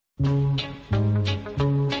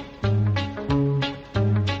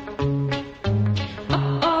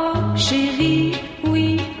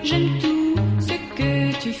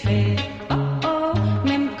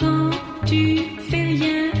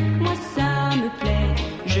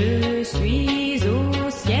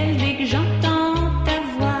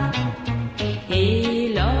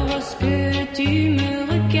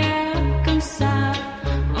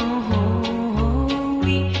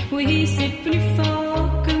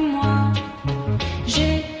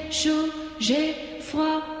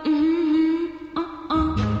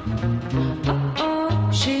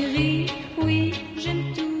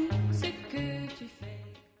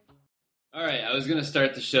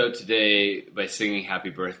Start the show today by singing Happy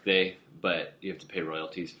Birthday, but you have to pay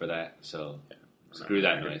royalties for that, so screw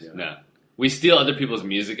that noise. No. We steal other people's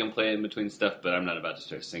music and play in between stuff, but I'm not about to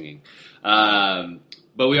start singing.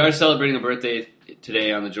 But we are celebrating a birthday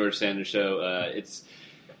today on the George Sanders Show. It's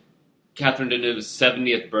Catherine Deneuve's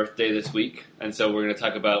 70th birthday this week, and so we're going to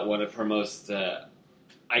talk about one of her most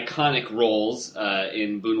iconic roles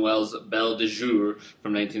in Buñuel's Belle de jour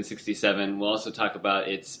from 1967. We'll also talk about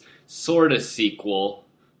its sort of sequel,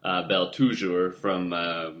 Belle toujours, from,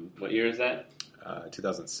 what year is that?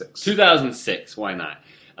 2006. 2006, why not?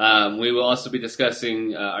 We will also be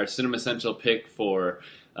discussing our Cinema Central pick for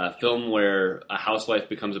a film where a housewife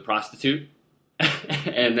becomes a prostitute,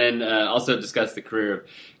 and then also discuss the career of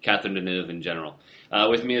Catherine Deneuve in general.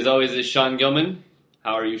 With me, as always, is Sean Gilman.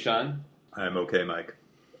 How are you, Sean? I am okay, Mike.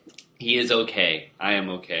 He is okay. I am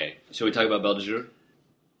okay. Shall we talk about Belle de jour?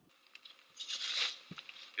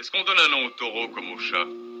 Est-ce qu'on donne un nom au taureau comme au chat?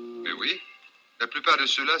 Mais oui. La plupart de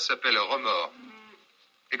ceux-là s'appellent remords.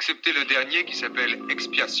 Excepté le dernier qui s'appelle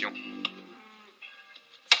expiation.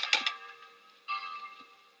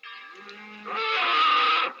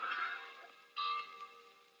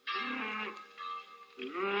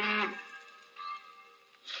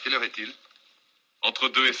 Quelle heure est-il? Entre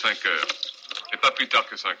 2 et 5 heures. Mais pas plus tard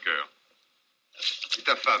que 5 heures. Et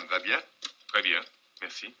ta femme va bien? Très bien,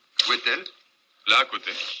 merci. Où est-elle? Là, à côté.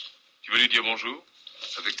 Tu veux lui dire bonjour?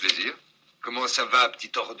 Avec plaisir. Comment ça va,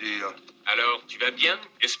 petite ordure? Alors, tu vas bien,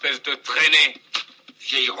 espèce de traînée?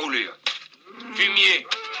 Vieille roulure. Fumier.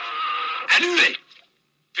 Annulé.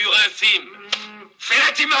 Pur infime. Fais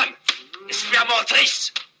la timone.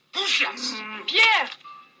 Expérimentrice. Bouchasse. Pierre!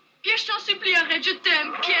 Pierre, je t'en supplie, arrête, je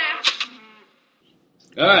t'aime, Pierre!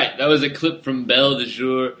 Alright, that was a clip from Belle de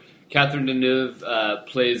jour. Catherine Deneuve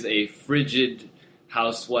plays a frigid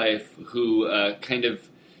housewife who kind of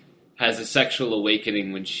has a sexual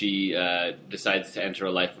awakening when she decides to enter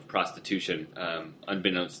a life of prostitution,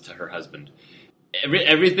 unbeknownst to her husband.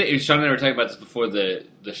 Everything. Sean and I were talking about this before the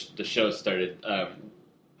show started.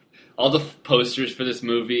 All the posters for this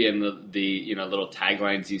movie and the little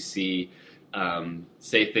taglines you see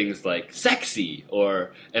say things like "sexy"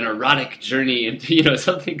 or "an erotic journey" into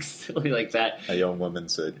something silly like that. A young woman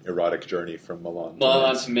said, "Erotic journey from Milan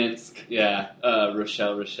to Minsk." Yeah,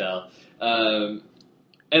 Rochelle.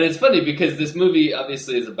 And it's funny because this movie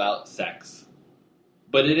obviously is about sex,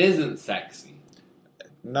 but it isn't sexy.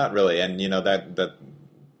 Not really, and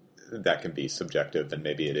that can be subjective, and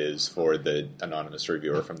maybe it is for the anonymous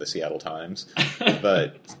reviewer from the Seattle Times.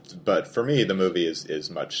 but for me, the movie is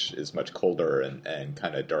much colder and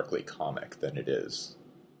kind of darkly comic than it is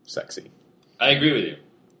sexy. I agree with you.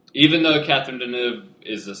 Even though Catherine Deneuve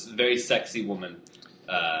is a very sexy woman,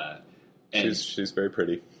 she's very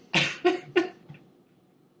pretty.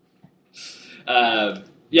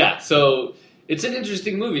 So it's an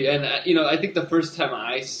interesting movie, and I think the first time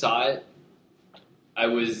I saw it, I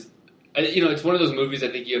was, it's one of those movies I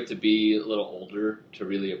think you have to be a little older to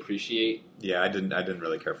really appreciate. Yeah, I didn't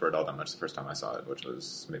really care for it all that much the first time I saw it, which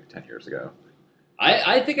was maybe 10 years ago.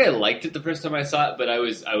 I think I liked it the first time I saw it, but I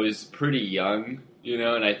was pretty young,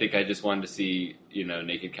 and I think I just wanted to see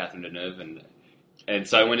naked Catherine Deneuve, and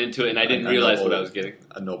so I went into it, and I didn't realize what I was getting.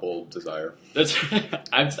 A noble desire. That's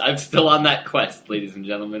I'm still on that quest, ladies and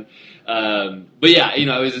gentlemen. But yeah,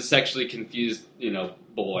 I was a sexually confused,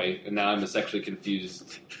 boy, and now I'm a sexually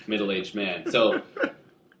confused middle-aged man. So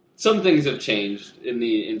some things have changed in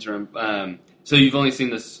the interim. So you've only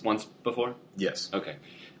seen this once before? Yes. Okay.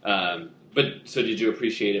 But so did you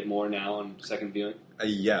appreciate it more now on second viewing?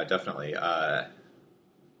 Yeah, definitely. I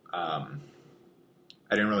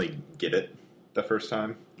didn't really get it the first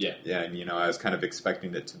time. Yeah. Yeah, and I was kind of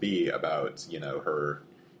expecting it to be about, her,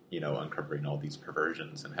 uncovering all these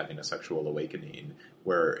perversions and having a sexual awakening,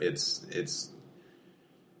 where it's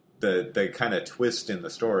the kind of twist in the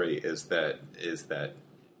story is that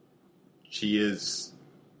she is,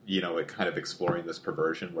 it kind of exploring this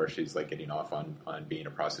perversion where she's like getting off on being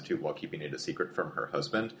a prostitute while keeping it a secret from her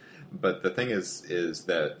husband. But the thing is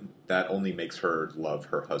that only makes her love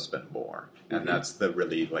her husband more. And that's the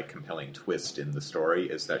really like compelling twist in the story,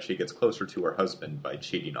 is that she gets closer to her husband by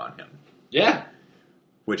cheating on him. Yeah.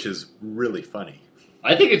 Which is really funny.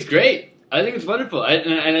 I think it's great. I think it's wonderful.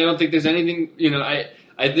 And I don't think there's anything,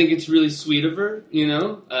 I think it's really sweet of her,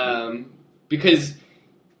 because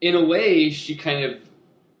in a way she kind of,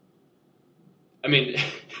 I mean,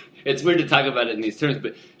 it's weird to talk about it in these terms,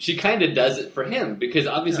 but she kind of does it for him, because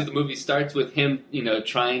obviously the movie starts with him,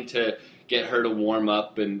 trying to get her to warm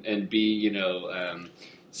up and be,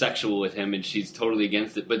 sexual with him, and she's totally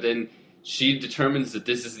against it. But then she determines that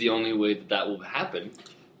this is the only way that will happen.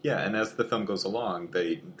 Yeah, and as the film goes along,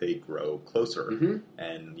 they grow closer,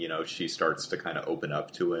 and she starts to kind of open up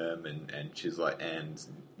to him, and she's like, and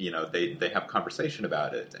they have conversation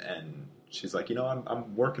about it, and she's like,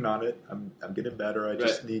 I'm working on it, I'm getting better, I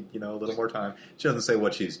just need a little more time. She doesn't say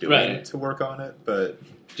what she's doing to work on it, but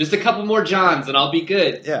just a couple more Johns and I'll be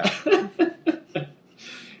good. Yeah,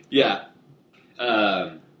 yeah.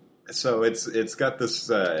 So it's got this,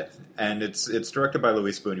 and it's directed by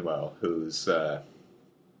Luis Buñuel, who's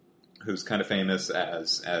kind of famous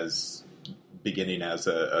as beginning as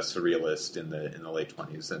a surrealist in the late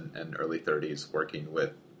 20s and early 30s, working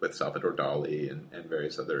with Salvador Dali and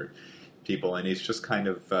various other people, and he's just kind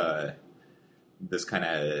of this kind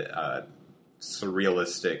of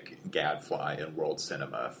surrealistic gadfly in world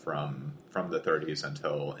cinema from the 30s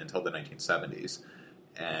until the 1970s,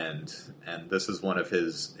 and this is one of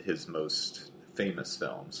his most famous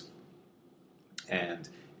films, and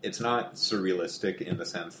it's not surrealistic in the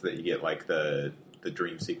sense that you get like the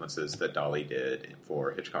dream sequences that Dali did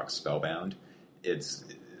for Hitchcock's Spellbound.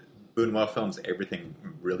 Buñuel films everything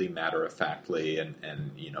really matter-of-factly and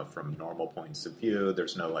from normal points of view.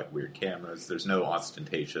 There's no like weird cameras. There's no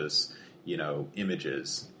ostentatious,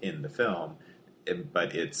 images in the film.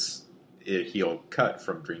 But he'll cut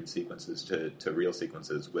from dream sequences to real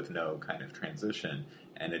sequences with no kind of transition.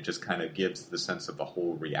 And it just kind of gives the sense of the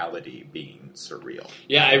whole reality being surreal.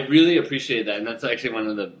 Yeah, I really appreciate that. And that's actually one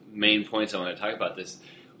of the main points I want to talk about this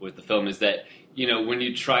with the film, is that when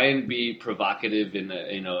you try and be provocative in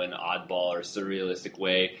an oddball or surrealistic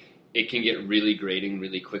way, it can get really grating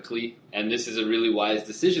really quickly. And this is a really wise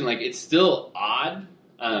decision. Like, it's still odd,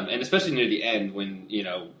 and especially near the end when,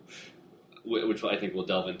 which I think we'll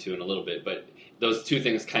delve into in a little bit, but those two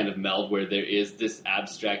things kind of meld, where there is this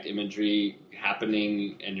abstract imagery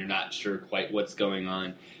happening and you're not sure quite what's going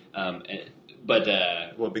on. But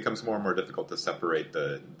it becomes more and more difficult to separate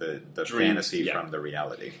the dreams, fantasy from the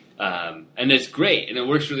reality. And it's great, and it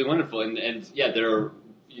works really wonderful. And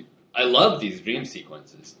I love these dream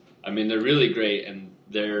sequences. I mean, they're really great, and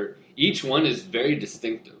each one is very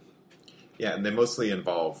distinctive. Yeah, and they mostly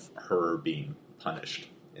involve her being punished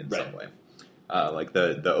in some way. Like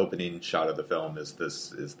the opening shot of the film is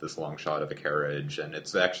this long shot of a carriage, and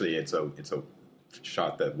it's a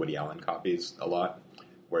shot that Woody Allen copies a lot,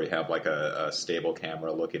 where you have like a stable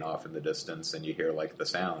camera looking off in the distance, and you hear like the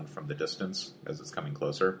sound from the distance as it's coming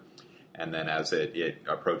closer, and then as it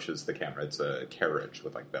approaches the camera, it's a carriage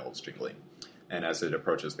with like bells jingling, and as it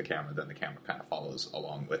approaches the camera, then the camera kind of follows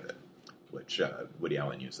along with it, which Woody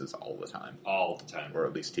Allen uses all the time, or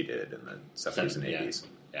at least he did in the 70s and 80s.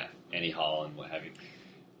 Yeah, Annie Hall and what have you.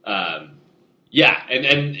 And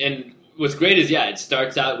what's great is, it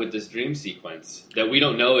starts out with this dream sequence that we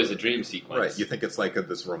don't know is a dream sequence. Right, you think it's like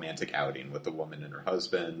this romantic outing with the woman and her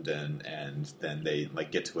husband, and then they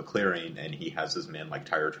like get to a clearing, and he has his men like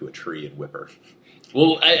tie her to a tree and whip her.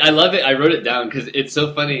 Well, I love it. I wrote it down because it's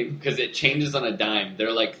so funny because it changes on a dime.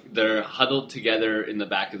 They're huddled together in the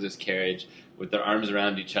back of this carriage with their arms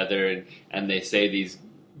around each other, and they say these,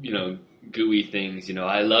 gooey things,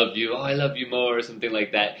 I love you, oh, I love you more, or something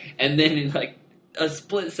like that. And then in like a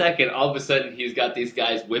split second, all of a sudden, he's got these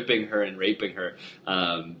guys whipping her and raping her,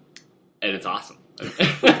 and it's awesome.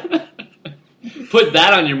 Put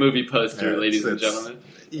that on your movie poster, ladies and gentlemen.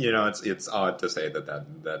 It's odd to say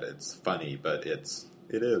that it's funny, but it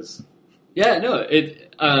is. Yeah, no,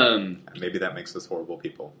 maybe that makes us horrible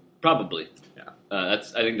people. Probably. Yeah. I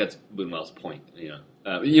think that's Buñuel's point.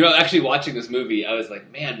 Actually watching this movie, I was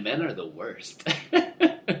like, man, men are the worst.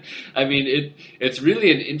 I mean, it's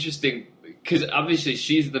really an interesting, because obviously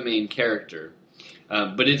she's the main character,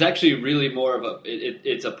 but it's actually really more of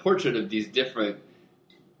it's a portrait of these different,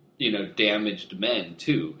 damaged men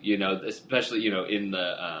too. Especially in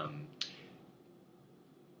the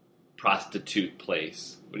prostitute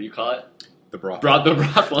place. What do you call it? The brothel. The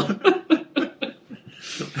brothel.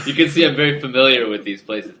 You can see I'm very familiar with these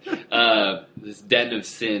places. den of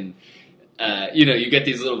sin. You get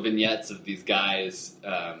these little vignettes of these guys,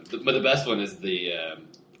 but the best one is the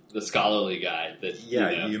scholarly guy. That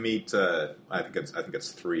you meet. I think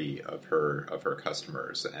it's 3 of her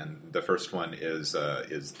customers, and the first one is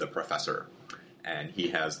the professor, and he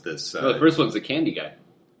has this. The first one's the candy guy.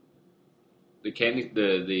 The candy,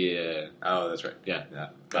 oh, that's right. Yeah.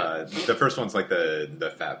 The first one's like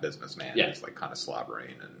the fat businessman. Yeah. He's like kind of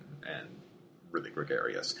slobbering and really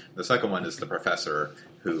gregarious. The second one is the professor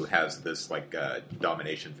who has this like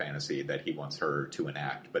domination fantasy that he wants her to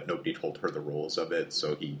enact, but nobody told her the rules of it,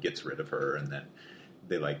 so he gets rid of her, and then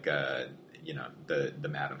they like the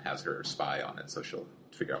madam has her spy on it, so she'll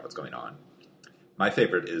figure out what's going on. My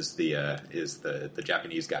favorite is the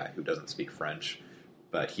Japanese guy who doesn't speak French,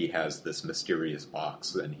 but he has this mysterious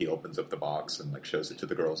box, and he opens up the box and like shows it to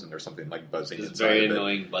the girls, and there's something like buzzing It's inside very of it.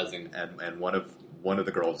 annoying buzzing. And one of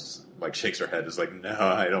the girls like shakes her head, is like, no,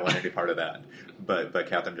 I don't want any part of that. But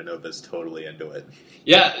Catherine Deneuve is totally into it.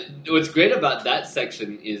 Yeah, what's great about that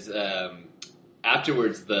section is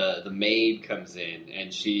afterwards the maid comes in,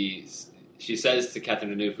 and she says to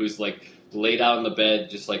Catherine Deneuve, who's like laid out on the bed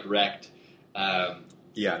just like wrecked.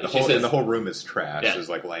 The whole room is trash. Yeah. There's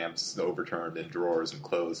like lamps overturned and drawers and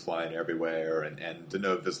clothes flying everywhere, and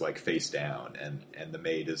Deneuve is like face down, and the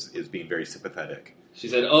maid is being very sympathetic. She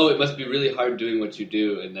said, "Oh, it must be really hard doing what you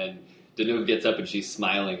do," and then Deneuve gets up and she's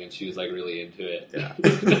smiling, and she was like really into it. Yeah.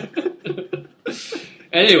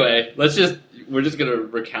 Anyway, we're just gonna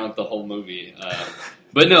recount the whole movie.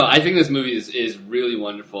 But no, I think this movie is really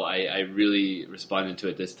wonderful. I really responded to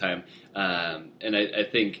it this time. And I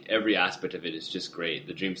think every aspect of it is just great.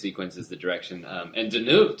 The dream sequences, the direction. And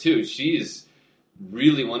Deneuve, too, she's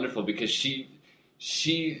really wonderful because she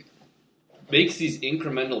makes these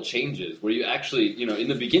incremental changes where you actually, in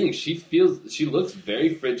the beginning, she looks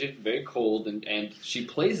very frigid, very cold, and she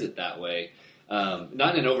plays it that way.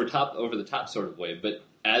 Not in an over the top sort of way, but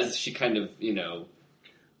as she kind of,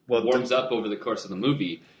 warms up over the course of the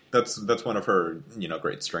movie. That's one of her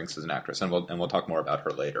great strengths as an actress, and we'll talk more about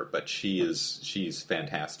her later. But she's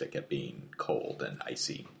fantastic at being cold and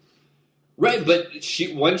icy. Right, but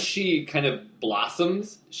once she kind of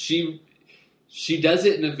blossoms, she does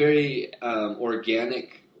it in a very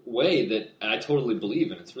organic way that I totally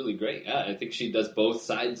believe in. It's really great. Yeah, I think she does both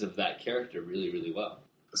sides of that character really, really well.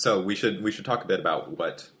 So we should talk a bit about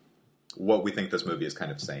what we think this movie is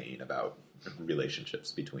kind of saying about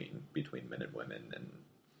relationships between men and women, and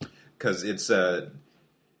because it's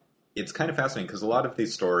kind of fascinating because a lot of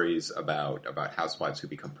these stories about housewives who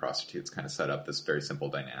become prostitutes kind of set up this very simple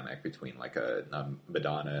dynamic between like a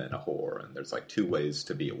Madonna and a whore, and there's like 2 ways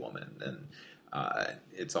to be a woman, and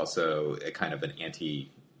it's also a kind of an anti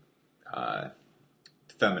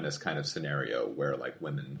feminist kind of scenario where like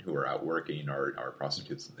women who are out working are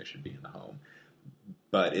prostitutes and they should be in the home.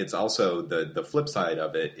 But it's also the flip side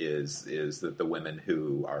of it is that the women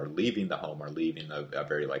who are leaving the home are leaving a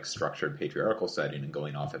very like structured patriarchal setting and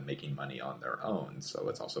going off and making money on their own. So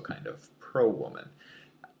it's also kind of pro-woman.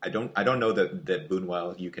 I don't know that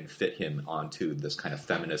Buñuel, you can fit him onto this kind of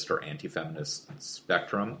feminist or anti-feminist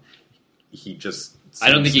spectrum. He just I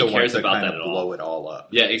don't think he wants cares to about kind that of at all. blow it all up.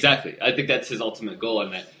 Yeah, exactly. I think that's his ultimate goal,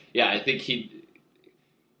 and that I think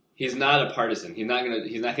he's not a partisan. He's not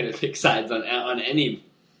gonna take sides on any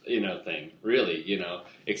thing really,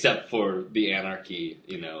 except for the anarchy,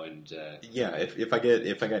 and if I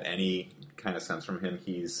get any kind of sense from him,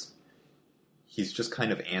 he's just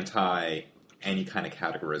kind of anti any kind of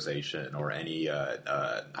categorization or any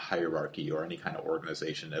hierarchy or any kind of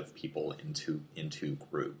organization of people into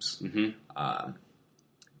groups. Mm-hmm.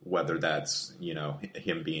 Whether that's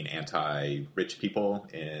him being anti-rich people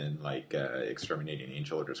in like Exterminating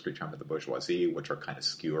Angel or Discreet Charm of the Bourgeoisie, which are kind of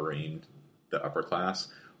skewering the upper class,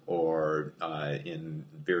 or in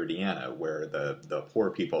Viridiana, where the poor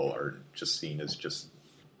people are just seen as just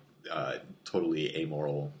totally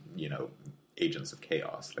amoral, agents of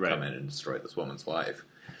chaos that come in and destroy this woman's life.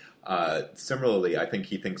 Similarly, I think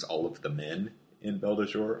he thinks all of the men in Belle de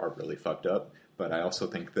Jour are really fucked up, but I also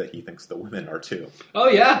think that he thinks the women are too. Oh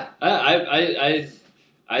yeah, I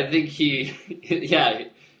think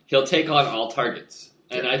he'll take on all targets,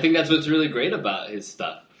 and I think that's what's really great about his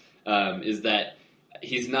stuff is that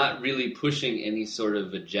he's not really pushing any sort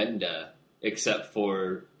of agenda except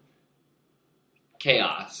for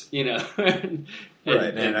chaos,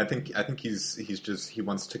 Right, and I think he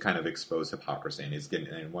wants to kind of expose hypocrisy,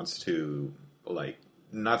 and wants to like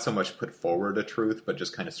not so much put forward a truth, but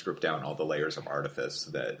just kind of strip down all the layers of artifice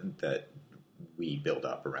that we build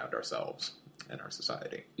up around ourselves and our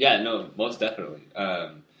society. Yeah, no, most definitely.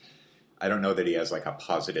 I don't know that he has like a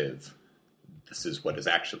positive, this is what is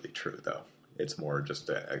actually true, though. It's more just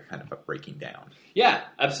a kind of a breaking down. Yeah,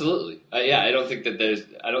 absolutely. I don't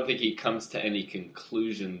think he comes to any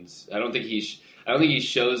conclusions. I don't think he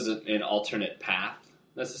shows an alternate path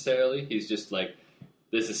necessarily. He's just like,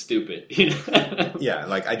 this is stupid. Yeah,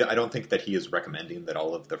 like I don't think that he is recommending that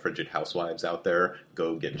all of the frigid housewives out there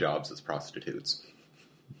go get jobs as prostitutes.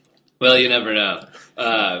 Well, you never know.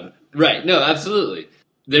 Right? No, absolutely.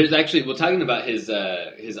 There's actually, well, talking about his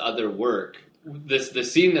other work. The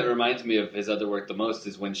scene that reminds me of his other work the most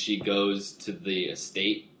is when she goes to the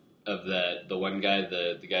estate of the one guy,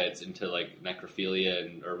 the guy that's into like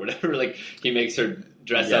necrophilia or whatever. Like he makes her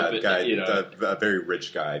dress up. A very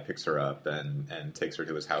rich guy picks her up and takes her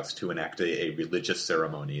to his house to enact a religious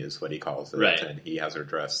ceremony, is what he calls it. Right. And he has her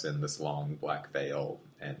dress in this long black veil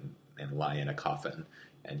and lie in a coffin.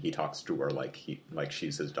 And he talks to her like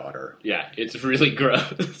she's his daughter. Yeah, it's really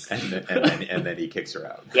gross. and then he kicks her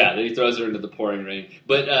out. Yeah, then he throws her into the pouring rain.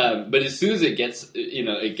 But as soon as it gets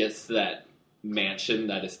to that mansion,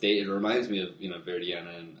 that estate, it reminds me of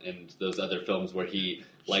Verdiana and those other films where he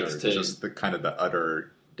likes to just the kind of the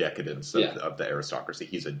utter decadence of the aristocracy.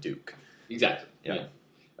 He's a duke. Exactly. Yeah.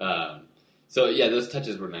 So those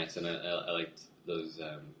touches were nice, and I liked those.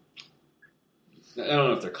 I don't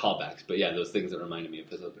know if they're callbacks, but those things that reminded me of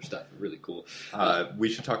his other stuff are really cool. We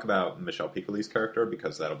should talk about Michel Piccoli's character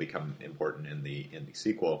because that'll become important in the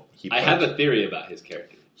sequel. I have a theory about his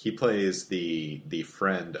character. He plays the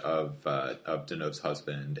friend of Deneuve's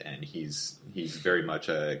husband, and he's very much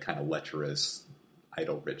a kind of lecherous,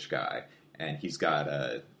 idle rich guy, and he's got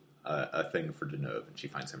a thing for Deneuve, and she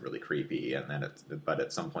finds him really creepy. And then, but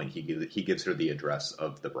at some point, he gives her the address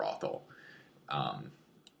of the brothel,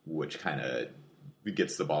 which kind of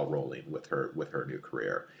gets the ball rolling with her new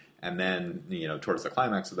career. And then, towards the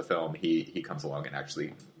climax of the film, he comes along and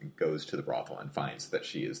actually goes to the brothel and finds that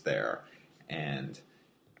she is there. And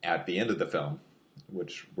at the end of the film,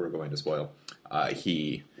 which we're going to spoil,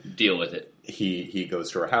 he deal with it. He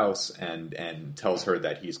goes to her house and tells her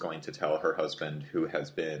that he's going to tell her husband, who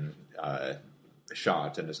has been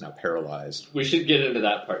shot and is now paralyzed. We should get into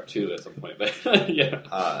that part too at some point, but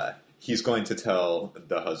yeah. He's going to tell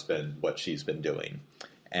the husband what she's been doing.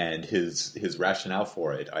 And his rationale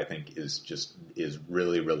for it, I think, is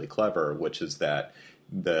really, really clever, which is that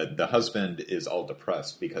the husband is all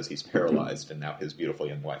depressed because he's paralyzed and now his beautiful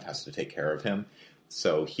young wife has to take care of him.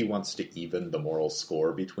 So he wants to even the moral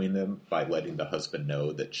score between them by letting the husband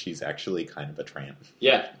know that she's actually kind of a tramp.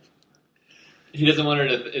 Yeah. He doesn't want her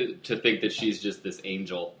to think that she's just this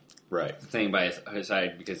angel. Right. Staying by his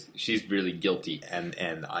side because she's really guilty. And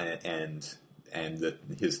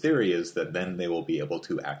his theory is that then they will be able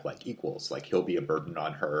to act like equals. Like he'll be a burden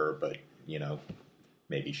on her, but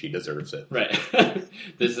maybe she deserves it. Right.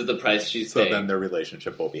 This is the price she's paying. So then their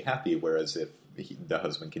relationship will be happy. Whereas if the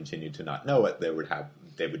husband continued to not know it, they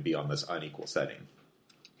would be on this unequal setting.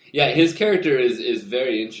 Yeah, his character is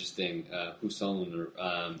very interesting. Husson.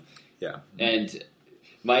 Yeah. And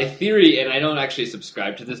my theory, and I don't actually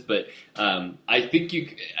subscribe to this, but I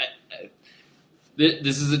think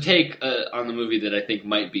this is a take on the movie that I think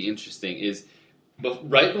might be interesting, is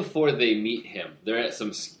right before they meet him, they're at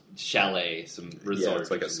some chalet, some resort. Yeah,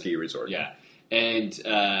 it's like a ski resort. Yeah. And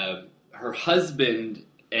her husband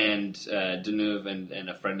and Deneuve and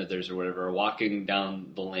a friend of theirs or whatever are walking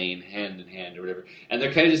down the lane hand in hand or whatever, and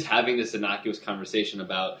they're kind of just having this innocuous conversation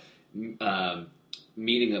about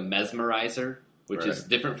meeting a mesmerizer, which is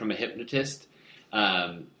different from a hypnotist.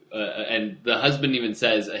 And the husband even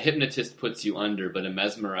says, a hypnotist puts you under, but a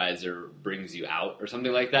mesmerizer brings you out, or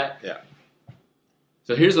something like that. Yeah.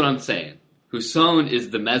 So here's what I'm saying. Husson is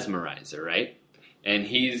the mesmerizer, right? And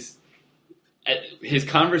his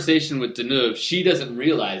conversation with Deneuve, she doesn't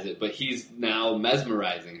realize it, but he's now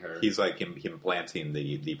mesmerizing her. He's like implanting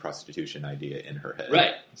the prostitution idea in her head.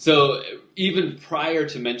 Right. So even prior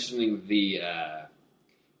to mentioning the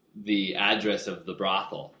address of the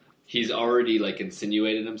brothel, he's already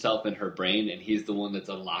insinuated himself in her brain, and he's the one that's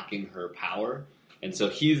unlocking her power. And so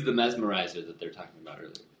he's the mesmerizer that they're talking about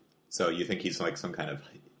earlier. So you think he's like some kind of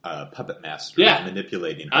puppet master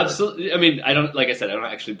manipulating her? Absolutely. I mean, I don't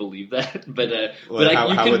actually believe that, but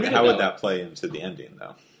how would that play into the ending,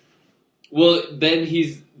 though? Well, then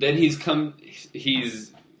he's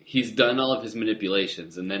done all of his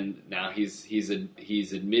manipulations, and then now he's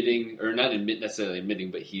admitting, or not necessarily admitting,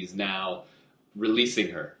 but he's now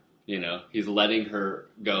releasing her. He's letting her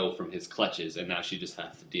go from his clutches, and now she just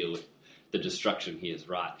has to deal with the destruction he has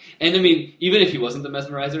wrought. And I mean, even if he wasn't the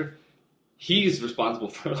mesmerizer, he's responsible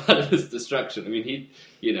for a lot of this destruction. I mean,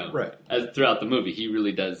 right. As throughout the movie, he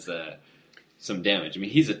really does some damage. I mean,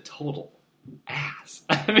 he's a total ass.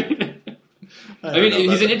 I mean, I mean,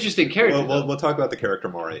 he's an interesting character. We'll talk about the character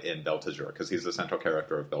more in Belle toujours, because he's the central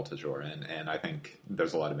character of Belle toujours, and I think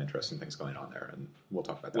there's a lot of interesting things going on there, and we'll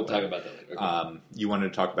talk about that later. Okay. You wanted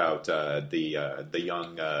to talk about the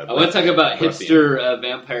young... I want to talk about hipster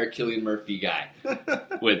vampire Cillian Murphy guy.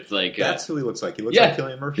 With like That's who he looks like. He looks like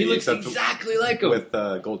Cillian Murphy. He looks exactly like him. With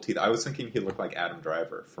gold teeth. I was thinking he looked like Adam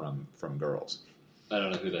Driver from Girls. I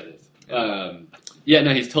don't know who that is.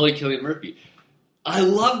 No, he's totally Cillian Murphy. I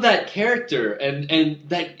love that character, and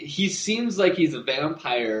that he seems like he's a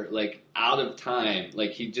vampire, like out of time.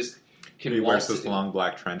 Like he just can. He wears this long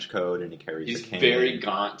black trench coat, and he carries. He's a cane. very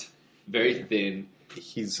gaunt, very thin.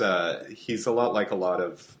 He's a lot like a lot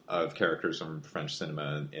of characters from French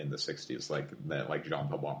cinema in the '60s, like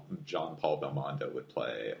Jean Paul Belmondo would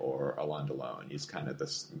play, or Alain Delon. He's kind of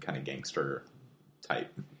this kind of gangster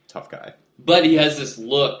type tough guy, but he has this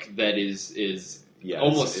look that is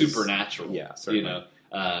almost supernatural. Yeah, certainly. You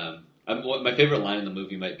know, my favorite line in the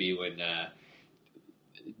movie might be when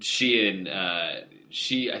she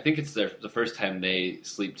I think it's the first time they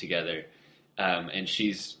sleep together, and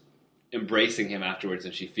she's embracing him afterwards,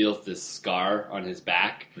 and she feels this scar on his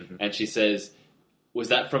back, and she says, "Was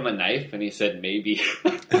that from a knife?" And he said, "Maybe."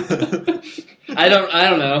 I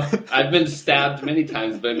don't know. I've been stabbed many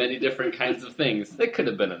times by many different kinds of things. That could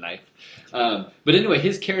have been a knife. But anyway,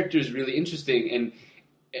 his character is really interesting, and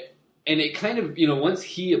it kind of, you know, once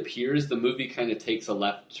he appears, the movie kind of takes a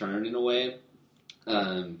left turn in a way,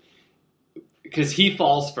 because he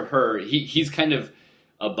falls for her. He's kind of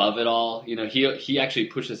above it all. You know, he actually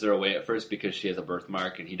pushes her away at first because she has a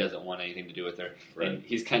birthmark, and he doesn't want anything to do with her. Right. And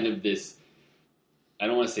he's kind of this, I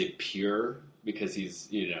don't want to say pure, because he's,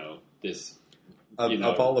 you know, this...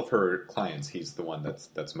 Of all of her clients, he's the one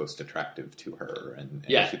that's most attractive to her, and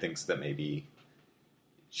she thinks that maybe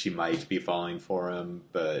she might be falling for him,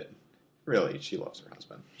 but really, she loves her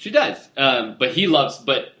husband. She does, but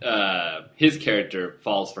his character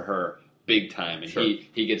falls for her big time, and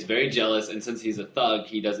he gets very jealous, and since he's a thug,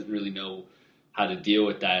 he doesn't really know how to deal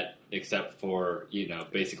with that, except for, you know,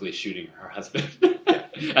 basically shooting her husband,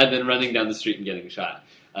 and then running down the street and getting shot.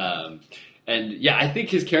 I think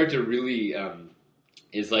his character really...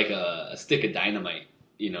 is like a stick of dynamite,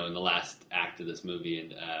 you know, in the last act of this movie.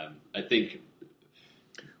 And I think...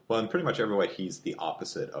 Well, in pretty much every way, he's the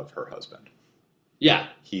opposite of her husband. Yeah.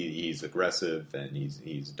 He's aggressive, and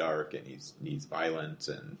he's dark, and he's violent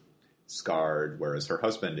and scarred, whereas her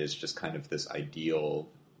husband is just kind of this ideal,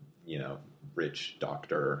 you know, rich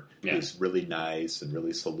doctor who's really nice and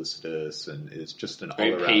really solicitous and is just an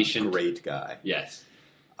all-around patient, great guy. Yes.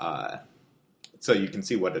 So you can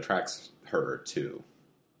see what attracts her to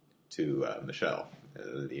Michelle,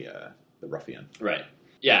 the ruffian. Right.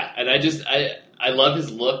 Yeah, and I love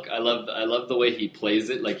his look. I love the way he plays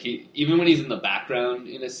it. Like even when he's in the background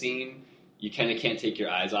in a scene, you kind of can't take your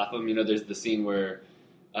eyes off him. You know, there's the scene where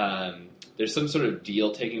there's some sort of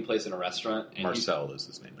deal taking place in a restaurant. And Marcel is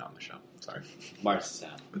his name, not Michelle. Sorry, Marcel.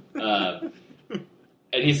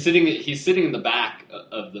 And he's sitting in the back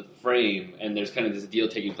of the frame, and there's kind of this deal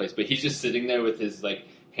taking place, but he's just sitting there with his like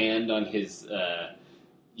hand on his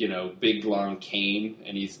big long cane,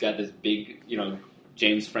 and he's got this big, you know,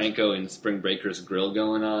 James Franco and Spring Breakers grill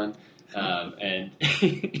going on, and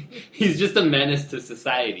he's just a menace to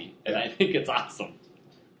society, and I think it's awesome.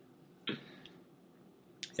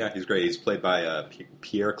 Yeah, he's great. He's played by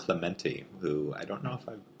Pierre Clementi, who I don't know if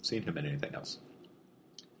I've seen him in anything else.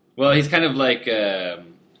 Well, he's kind of like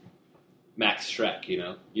Max Schreck, you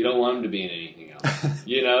know? You don't want him to be in anything else,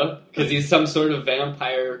 you know? Because he's some sort of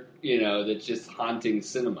vampire, you know, that's just haunting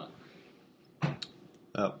cinema.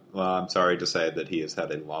 Oh, well, I'm sorry to say that he has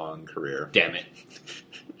had a long career. Damn it.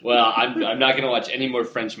 Well, I'm not going to watch any more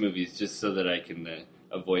French movies just so that I can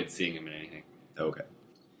avoid seeing him in anything. Okay.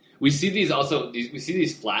 We see these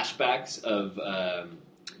flashbacks of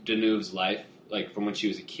Deneuve's life, like from when she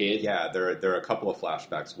was a kid. Yeah, there are a couple of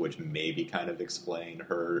flashbacks which maybe kind of explain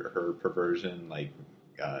her perversion. Like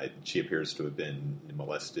she appears to have been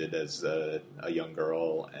molested as a young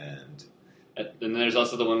girl, and then there's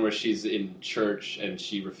also the one where she's in church and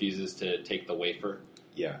she refuses to take the wafer.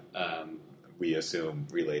 Yeah, we assume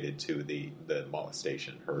related to the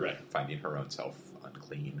molestation, her finding her own self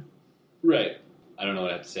unclean. Right. I don't know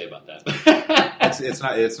what I have to say about that.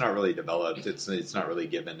 It's not really developed. It's not really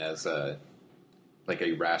given as a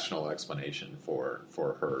rational explanation for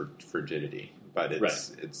her frigidity, but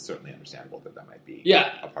it's certainly understandable that might be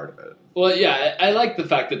a part of it. Well, yeah, I like the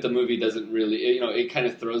fact that the movie doesn't really, you know, it kind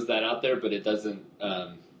of throws that out there, but it doesn't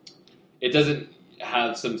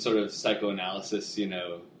have some sort of psychoanalysis, you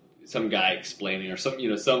know, some guy explaining or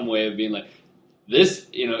some way of being like, this,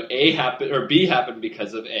 A happened or B happened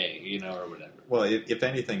because of A, or whatever. Well, if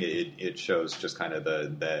anything, it shows just kind of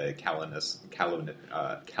the callousness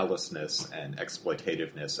and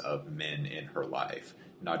exploitativeness of men in her life.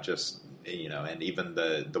 Not just, and even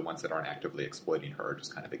the ones that aren't actively exploiting her,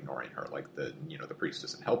 just kind of ignoring her. Like the priest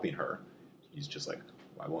isn't helping her. He's just like,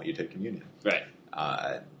 why won't you take communion?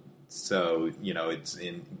 Right. So, it's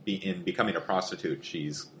in becoming a prostitute,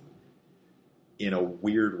 she's in a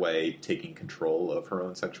weird way taking control of her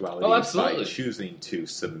own sexuality by choosing to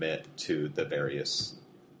submit to the various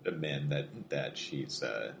men that she's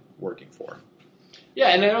working for. Yeah,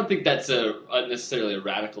 and I don't think that's necessarily a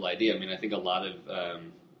radical idea. I mean, I think a lot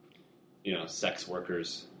of sex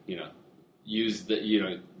workers, use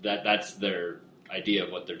that's their idea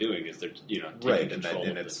of what they're doing is they're taking control.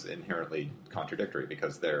 And it's inherently contradictory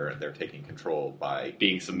because they're taking control by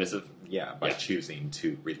being submissive. Yeah, by choosing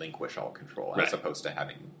to relinquish all control as opposed to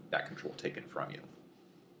having that control taken from you.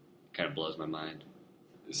 Kind of blows my mind.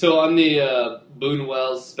 So on the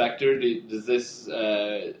Buñuel specter, does this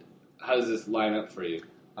how does this line up for you?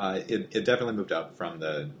 It definitely moved up from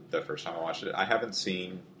the first time I watched it. I've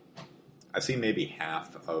seen maybe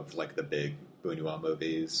half of like the big Buñuel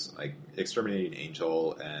movies, like Exterminating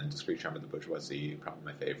Angel and Discreet Charm of the Bourgeoisie, probably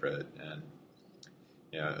my favorite, and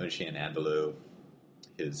Un Chien Andalou,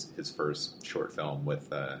 his first short film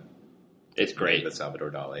with it's great with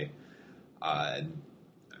Salvador Dali.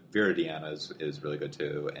 Viridiana is really good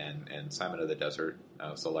too, and Simon of the Desert I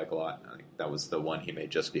also like a lot. I think that was the one he made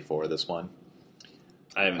just before this one.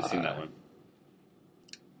 I haven't seen that one.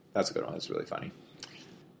 That's a good one. It's really funny.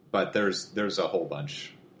 But there's a whole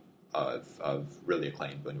bunch of really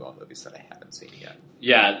acclaimed Buñuel movies that I haven't seen yet.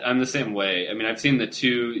 Yeah, I'm the same way. I mean, I've seen the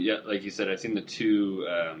two, like you said, I've seen the two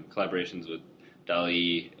collaborations with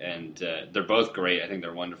Dali, and they're both great. I think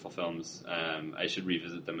they're wonderful films. I should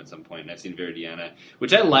revisit them at some point. And I've seen Viridiana,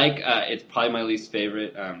 which I like. It's probably my least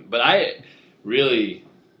favorite, but I really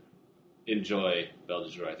enjoy Belle de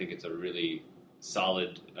Jour. I think it's a really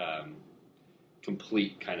solid,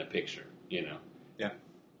 complete kind of picture, Yeah.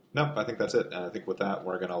 No, I think that's it. And I think with that,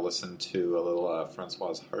 we're going to listen to a little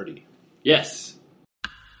Françoise Hardy. Yes.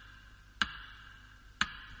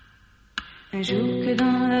 Un jour que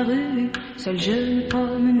dans la rue, seul je me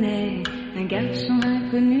promenais, un garçon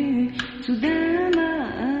inconnu, soudain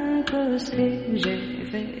m'a accosté. J'ai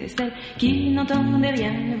fait celle qui n'entendait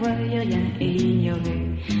rien, ne voyait rien et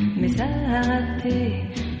ignorait. Mais ça a raté,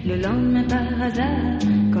 le lendemain par hasard,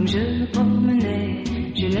 comme je me promenais,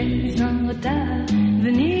 je l'ai sans retard,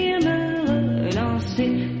 venir me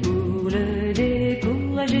relancer pour le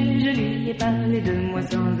décourager. Je lui ai parlé de moi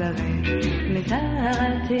sans arrêt, mais ça a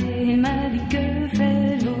raté. Il m'a dit que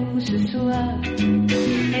faites-vous ce soir,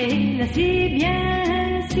 et il a si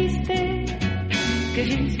bien insisté que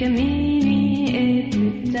jusqu'à minuit et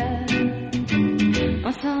plus tard,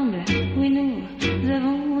 ensemble, oui nous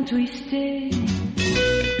avons twisté.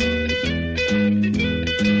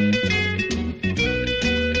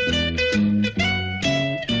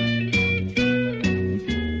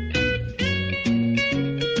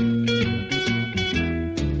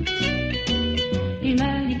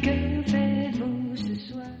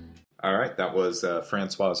 All right, that was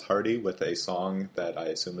Françoise Hardy with a song that I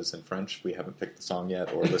assume is in French. We haven't picked the song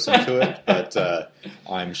yet or listened to it, but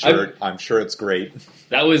I'm sure it's great.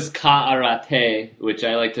 That was Karate, which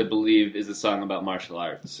I like to believe is a song about martial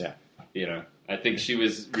arts. Yeah, I think she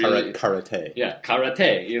was really karate. Yeah,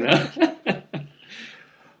 karate.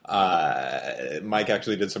 Mike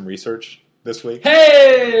actually did some research this week,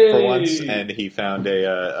 for once, and he found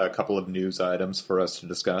a couple of news items for us to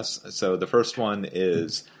discuss. So the first one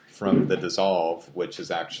is from The Dissolve, which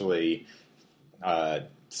is actually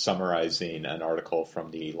summarizing an article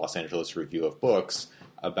from the Los Angeles Review of Books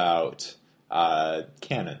about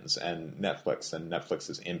canons and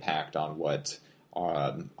Netflix's impact on what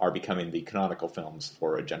are becoming the canonical films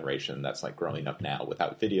for a generation that's like growing up now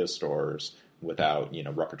without video stores, without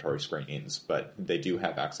repertory screenings, but they do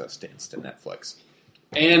have access to instant Netflix.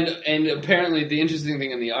 And apparently the interesting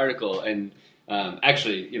thing in the article, and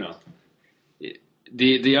actually,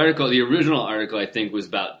 the article, the original article, I think, was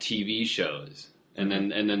about TV shows, and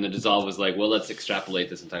then the Dissolve was like, well, let's extrapolate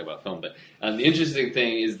this and talk about film. But the interesting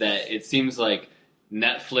thing is that it seems like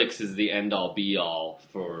Netflix is the end-all, be-all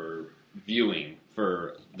for viewing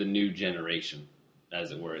for the new generation,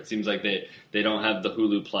 as it were. It seems like they don't have the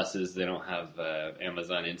Hulu Pluses, they don't have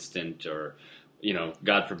Amazon Instant, or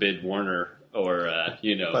God forbid, Warner, or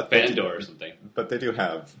Fandor or something. But they do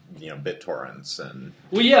have BitTorrents and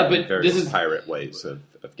but various this is pirate ways of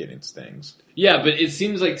getting things. Yeah, but it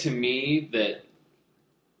seems like to me that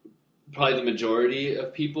probably the majority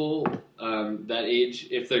of people that age,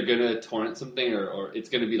 if they're gonna torrent something or it's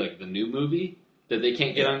gonna be like the new movie that they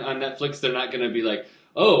can't get on Netflix, they're not gonna be like,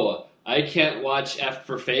 oh, I can't watch F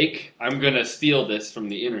for Fake, I'm gonna steal this from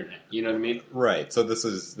the internet. You know what I mean? Right. So this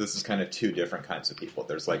is kind of two different kinds of people.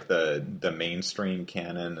 There's like the mainstream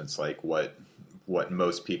canon. It's like what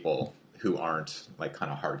most people who aren't like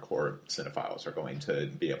kind of hardcore cinephiles are going to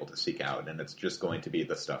be able to seek out, and it's just going to be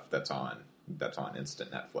the stuff that's on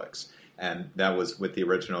instant Netflix. And that was with the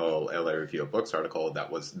original LA Review of Books article.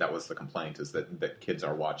 That was the complaint, is that kids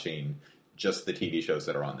are watching just the TV shows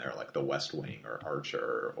that are on there, like The West Wing or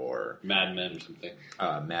Archer or Mad Men or something.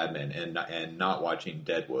 Mad Men, and not watching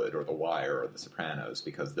Deadwood or The Wire or The Sopranos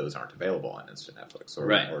because those aren't available on instant Netflix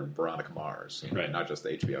or Veronica Mars, not just the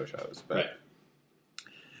HBO shows, but. Right.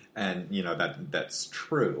 And, that's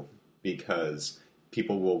true because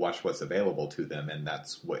people will watch what's available to them, and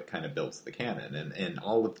that's what kind of builds the canon. And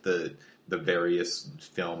all of the various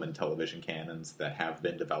film and television canons that have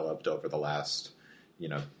been developed over the last,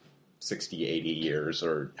 60, 80 years,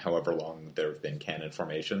 or however long there have been canon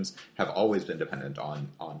formations, have always been dependent on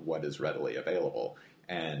what is readily available.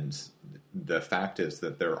 And the fact is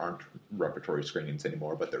that there aren't repertory screenings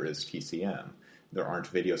anymore, but there is TCM. There aren't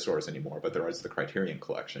video stores anymore, but there is the Criterion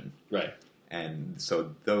Collection. Right. And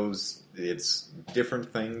so it's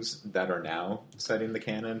different things that are now setting the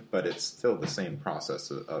canon, but it's still the same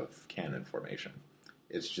process of canon formation.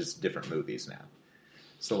 It's just different movies now.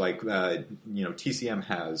 So TCM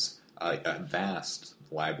has a vast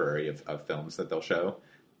library of films that they'll show,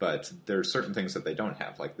 but there's certain things that they don't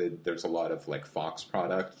have. Like there's a lot of like Fox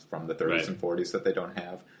product from the 30s and 40s that they don't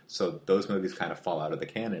have. So those movies kind of fall out of the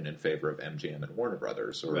canon in favor of MGM and Warner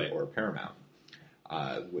Brothers or Paramount,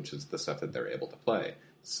 which is the stuff that they're able to play.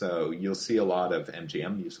 So you'll see a lot of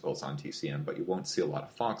MGM musicals on TCM, but you won't see a lot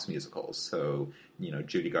of Fox musicals. So,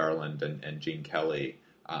 Judy Garland and Gene Kelly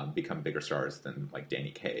become bigger stars than like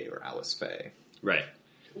Danny Kaye or Alice Faye. Right.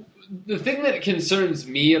 The thing that concerns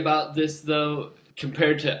me about this, though,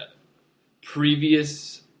 compared to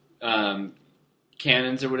previous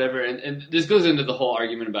canons or whatever, and this goes into the whole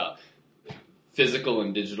argument about physical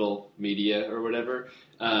and digital media or whatever,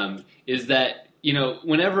 is that,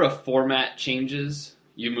 whenever a format changes,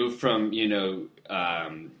 you move from, VHS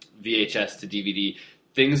to DVD,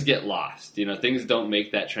 things get lost. Things don't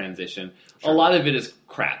make that transition. Sure. A lot of it is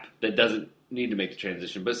crap that doesn't need to make the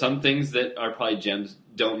transition, but some things that are probably gems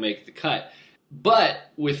don't make the cut. But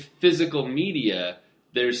with physical media,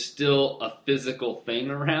 there's still a physical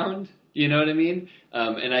thing around. You know what I mean?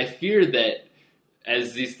 And I fear that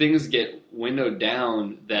as these things get windowed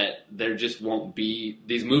down, that there just won't be,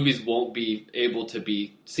 these movies won't be able to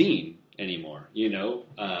be seen anymore.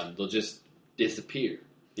 They'll just disappear.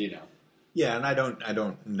 Yeah, and I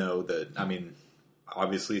don't know that. I mean,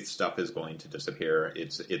 obviously stuff is going to disappear.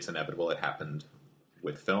 It's inevitable. It happened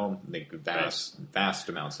with film. Vast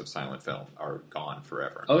amounts of silent film are gone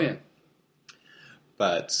forever. Oh yeah.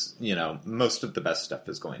 But, most of the best stuff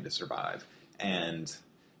is going to survive. And,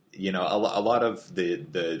 a lot of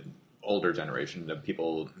the older generation of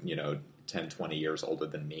people, 10, 20 years older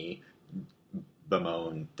than me,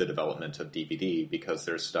 bemoan the development of DVD because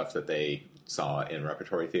there's stuff that they saw in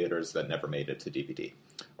repertory theaters that never made it to DVD.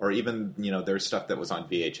 Or even, there's stuff that was on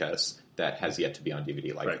VHS that has yet to be on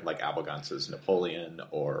DVD, like Abel Gance's Napoleon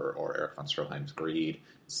or Eric von Stroheim's Greed.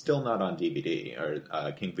 Still not on DVD,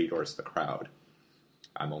 or King Vidor's The Crowd.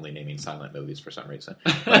 I'm only naming silent movies for some reason.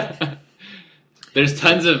 There's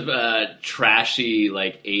tons of trashy,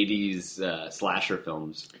 80s slasher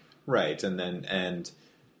films. Right, and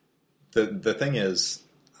the thing is,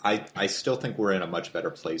 I still think we're in a much better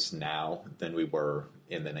place now than we were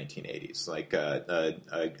in the 1980s. Like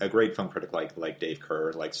a great film critic like Dave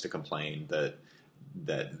Kerr likes to complain that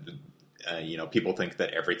people think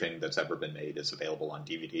that everything that's ever been made is available on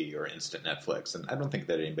DVD or instant Netflix, and I don't think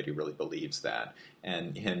that anybody really believes that.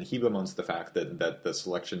 And he bemoans the fact that the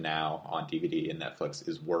selection now on DVD and Netflix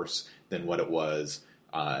is worse than what it was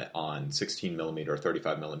on 16 millimeter or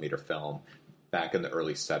 35 millimeter film back in the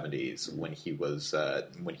early 70s when he was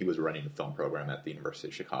running a film program at the University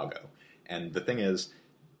of Chicago. And the thing is,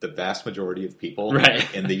 the vast majority of people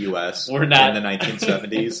in the U.S. in the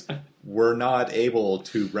 1970s were not able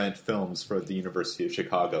to rent films for the University of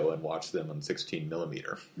Chicago and watch them on 16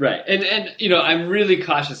 millimeter. Right, and I'm really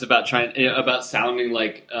cautious about about sounding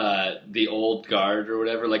like the old guard or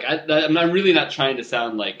whatever. Like I'm really not trying to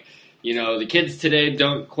sound like the kids today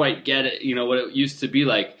don't quite get it. What it used to be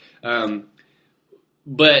like.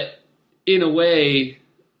 But in a way,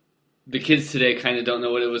 the kids today kind of don't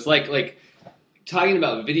know what it was like. Like talking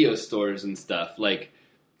about video stores and stuff, like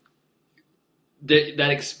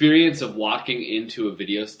that experience of walking into a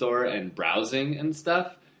video store and browsing and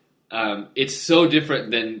stuff, it's so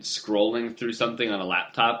different than scrolling through something on a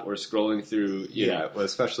laptop or scrolling through, you know. Well,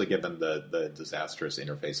 especially given the disastrous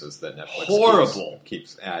interfaces that Netflix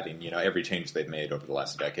keeps adding. You know, every change they've made over the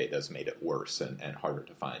last decade has made it worse and harder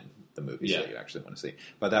to find the movies that you actually want to see.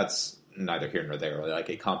 But that's neither here nor there. Like,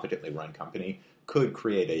 a competently run company could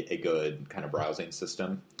create a good kind of browsing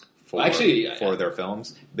system for their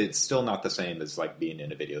films, but it's still not the same as like being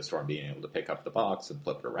in a video store and being able to pick up the box and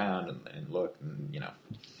flip it around and look, and you know,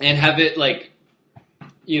 and have it like,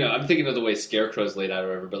 you know, I'm thinking of the way Scarecrow's laid out or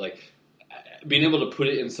whatever, but like being able to put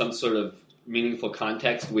it in some sort of meaningful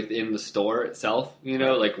context within the store itself, you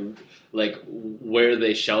know, like where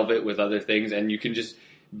they shelve it with other things, and you can just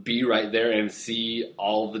be right there and see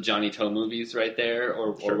all the Johnny Toe movies right there,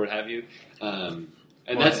 or what have you.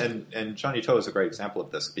 And Johnny Toe is a great example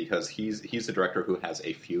of this because he's a director who has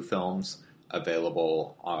a few films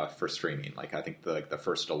available for streaming. Like, I think the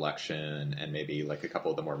First Election and maybe like a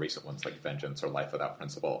couple of the more recent ones like Vengeance or Life Without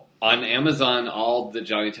Principle. On Amazon, all that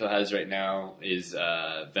Johnny Toe has right now is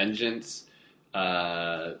Vengeance,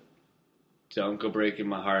 Don't Go Breaking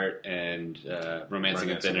My Heart, and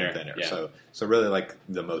Romancing a Thinner. Yeah. So really like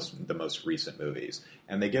the most recent movies,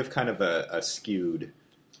 and they give kind of a skewed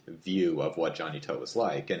view of what Johnny Toe was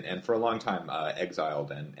like, and for a long time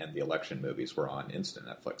Exiled and the Election movies were on instant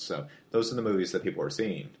Netflix, so those are the movies that people were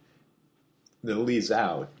seeing. That leaves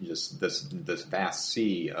out just this vast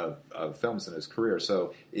sea of films in his career.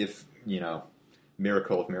 So if, you know,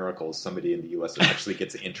 miracle of miracles, somebody in the US that actually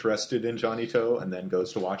gets interested in Johnny Toe and then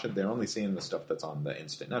goes to watch it, they're only seeing the stuff that's on the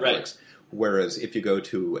instant Netflix. Right. Whereas if you go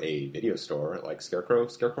to a video store like Scarecrow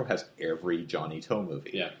has every Johnny Toe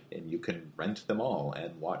movie. And you can rent them all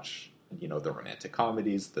and watch, you know, the romantic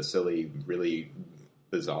comedies, the silly, really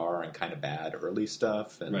bizarre and kind of bad early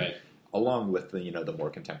stuff, and along with the, you know, the more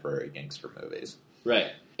contemporary gangster movies.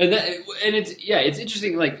 Right. And it's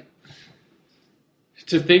interesting, like,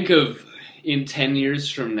 to think of in 10 years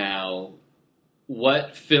from now,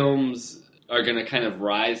 what films are going to kind of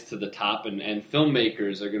rise to the top, and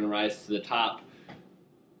filmmakers are going to rise to the top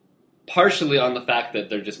partially on the fact that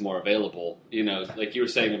they're just more available. You know, like you were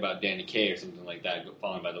saying about Danny Kaye or something like that,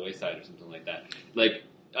 falling by the wayside or something like that. Like,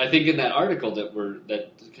 I think in that article that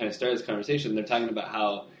kind of started this conversation, they're talking about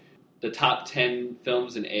how the top 10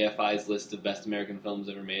 films in AFI's list of best American films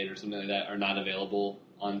ever made or something like that are not available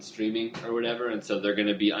on streaming or whatever, and so they're going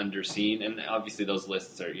to be underseen. And obviously those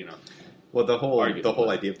lists are, you know... Well, the whole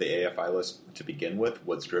idea of the AFI list to begin with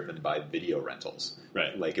was driven by video rentals.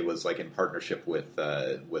 Right. Like, it was like in partnership with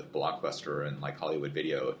Blockbuster and like Hollywood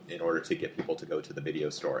Video in order to get people to go to the video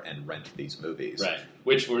store and rent these movies. Right.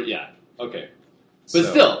 Which were, okay.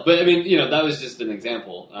 But I mean, you know, that was just an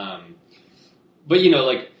example. But, you know,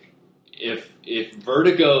 like, if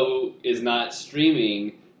Vertigo is not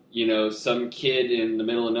streaming, you know, some kid in the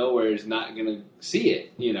middle of nowhere is not going to see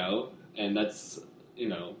it, you know, and that's, you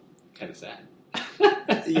know, kind of sad.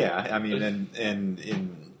 Yeah, I mean, and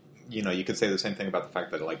you know, you could say the same thing about the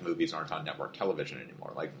fact that like movies aren't on network television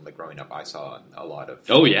anymore. Like growing up, I saw a lot of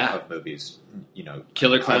of movies, you know,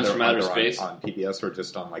 Killer Clowns from Outer Space on PBS or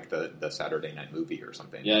just on like the Saturday night movie or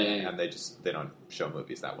something. Yeah. And they don't show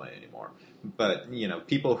movies that way anymore. But you know,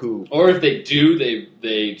 people who, or if they do,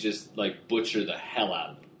 they just like butcher the hell out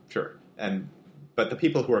of them. Sure, but the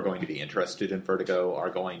people who are going to be interested in Vertigo are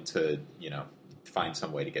going to, you know, find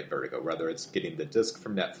some way to get Vertigo, whether it's getting the disc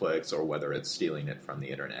from Netflix or whether it's stealing it from the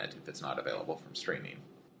internet if it's not available from streaming.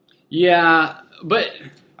 Yeah, but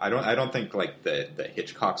I don't think like the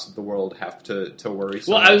Hitchcocks of the world have to worry.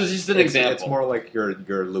 So much. I was just an example. It's more like your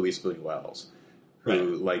Luis Buñuel's,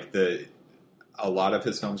 who like a lot of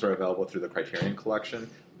his films are available through the Criterion Collection,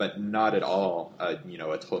 but not at all, you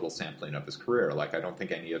know, a total sampling of his career. Like, I don't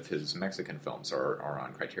think any of his Mexican films are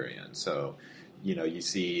on Criterion. So, you know, you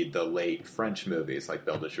see the late French movies like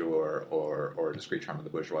Belle, jour or Discreet Charm of the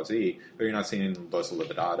Bourgeoisie, but you're not seeing Los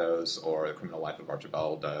Olvidados or The Criminal Life of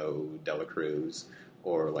Archibaldo Dela Cruz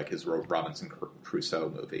or like his Robinson Crusoe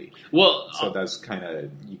movie. Well, so that's kind of,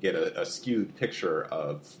 you get a skewed picture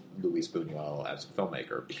of Luis Buñuel as a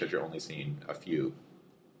filmmaker because you're only seeing a few.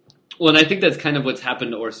 Well, and I think that's kind of what's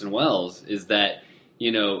happened to Orson Welles is that,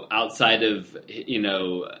 you know, outside of, you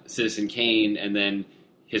know, Citizen Kane and then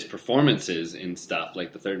his performances in stuff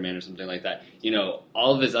like The Third Man or something like that, you know,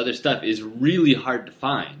 all of his other stuff is really hard to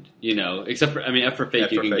find, you know, except for, I mean, F for Fake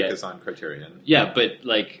you can get. Is on Criterion. Yeah, but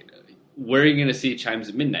like, where are you going to see Chimes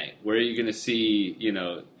at Midnight? Where are you going to see, you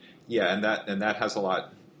know... Yeah, and that has a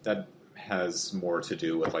lot... That has more to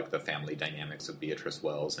do with, like, the family dynamics of Beatrice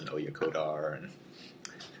Wells and Oya Kodar. And...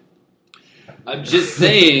 I'm just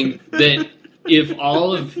saying that if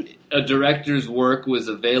all of a director's work was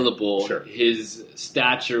available, Sure. his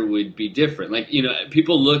stature would be different. Like,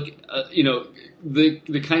 people look,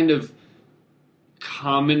 the kind of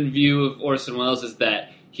common view of Orson Welles is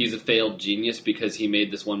that he's a failed genius because he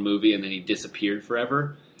made this one movie and then he disappeared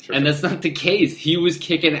forever. Sure. And that's not the case. He was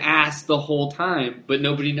kicking ass the whole time, but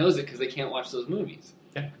nobody knows it because they can't watch those movies.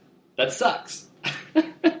 Yeah. That sucks.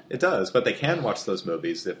 It does, but they can watch those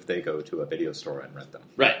movies if they go to a video store and rent them.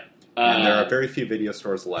 Right. And there are very few video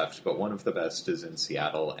stores left, but one of the best is in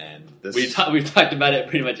Seattle, and we've talked about it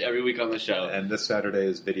pretty much every week on the show. And this Saturday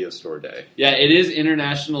is Video Store Day. Yeah, it is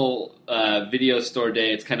International Video Store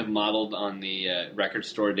Day. It's kind of modeled on the Record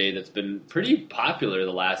Store Day that's been pretty popular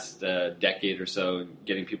the last decade or so,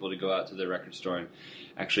 getting people to go out to the record store and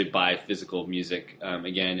actually buy physical music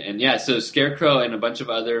again. And yeah, so Scarecrow and a bunch of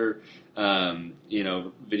other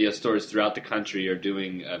video stores throughout the country are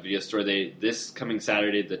doing a Video Store Day this coming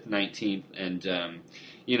Saturday, the 19th, and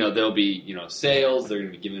there'll be sales. They're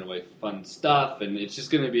going to be giving away fun stuff, and it's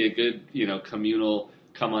just going to be a good communal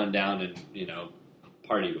come on down and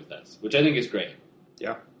party with us, which I think is great.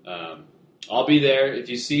 Yeah, I'll be there. If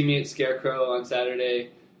you see me at Scarecrow on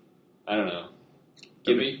Saturday, I don't know.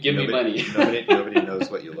 Give me money. nobody knows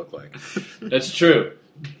what you look like. That's true.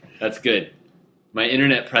 That's good. My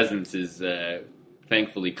internet presence is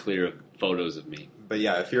thankfully clear of photos of me. But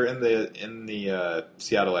yeah, if you're in the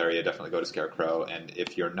Seattle area, definitely go to Scarecrow, and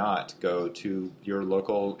if you're not, go to your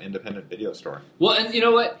local independent video store. Well, and you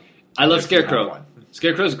know what? I love Scarecrow.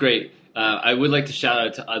 Scarecrow's great. I would like to shout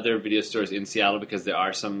out to other video stores in Seattle because there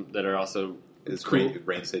are some that are also Is cool.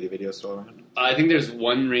 Rain City Video still around? I think there's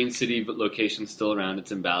one Rain City location still around.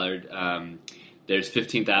 It's in Ballard. There's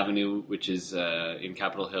 15th Avenue, which is in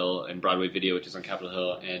Capitol Hill, and Broadway Video, which is on Capitol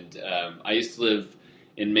Hill. And I used to live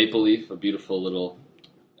in Maple Leaf, a beautiful little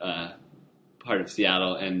part of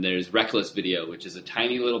Seattle. And there's Reckless Video, which is a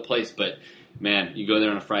tiny little place. But, man, you go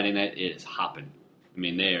there on a Friday night, it is hopping. I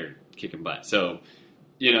mean, they are kicking butt. So,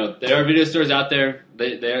 there are video stores out there.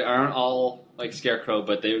 They aren't all like Scarecrow,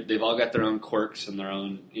 but they've all got their own quirks and their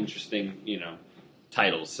own interesting,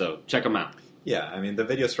 titles. So check them out. Yeah, I mean, the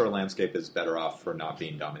video store landscape is better off for not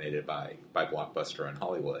being dominated by Blockbuster and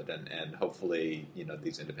Hollywood, and hopefully,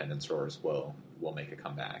 these independent stores will make a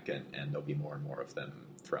comeback, and there'll be more and more of them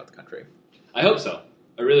throughout the country. I hope so.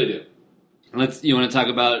 I really do. You want to talk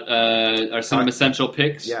about our Cinema Essential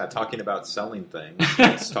picks? Yeah, talking about selling things.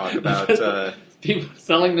 Let's talk about people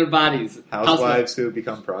selling their bodies. Housewives who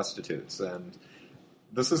become prostitutes, and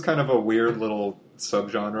this is kind of a weird little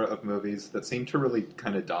subgenre of movies that seem to really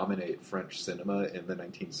kind of dominate French cinema in the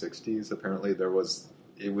 1960s. Apparently,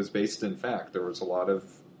 it was based in fact. There was a lot of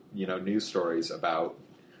news stories about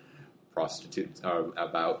prostitutes,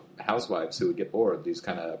 about housewives who would get bored. These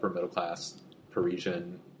kind of upper middle class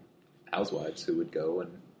Parisian housewives who would go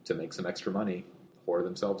and to make some extra money, whore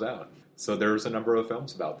themselves out. So there's a number of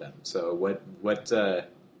films about them. So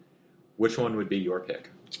which one would be your pick?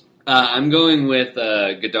 I'm going with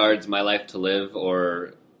Godard's My Life to Live,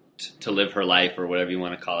 or To Live Her Life, or whatever you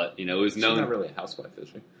want to call it. It was known. She's not really a housewife, is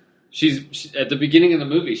she? She's at the beginning of the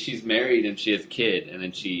movie. She's married and she has a kid, and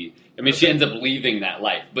then she ends up leaving that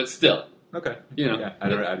life. But still, okay, yeah.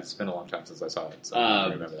 It's been a long time since I saw it. So I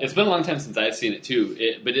remember that. It's been a long time since I've seen it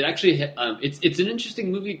too. But it actually, it's an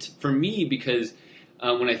interesting movie for me because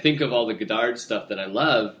when I think of all the Godard stuff that I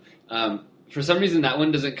love, for some reason that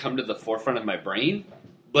one doesn't come to the forefront of my brain.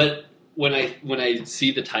 But when I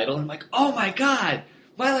see the title, I'm like, oh my god,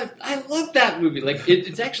 I love that movie. Like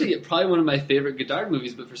it's actually probably one of my favorite Godard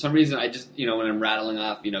movies. But for some reason, I just when I'm rattling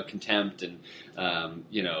off Contempt and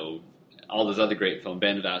all those other great films,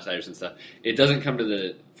 Band of Outsiders and stuff, it doesn't come to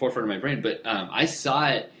the forefront of my brain. But I saw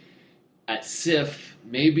it at SIFF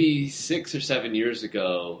maybe 6 or 7 years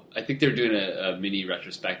ago. I think they were doing a mini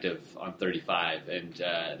retrospective on 35, and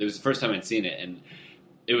it was the first time I'd seen it, and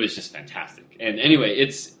it was just fantastic. And anyway,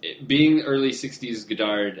 being early 60s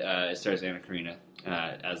Godard. It stars Anna Karina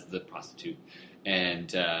as the prostitute,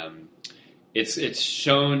 and it's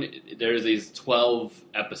shown. There's these 12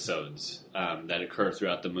 episodes that occur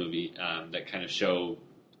throughout the movie that kind of show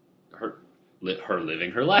her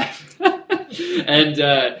living her life,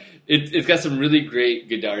 and it's got some really great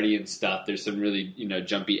Godardian stuff. There's some really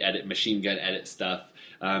jumpy machine gun edit stuff.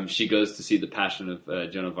 She goes to see The Passion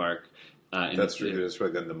of Joan of Arc. That's true. It's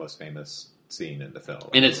really the most famous scene in the film,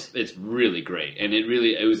 and it's really great. And it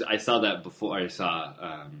was. I saw that before I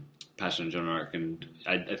saw Passion of Joan of Arc, and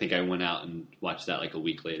I think I went out and watched that like a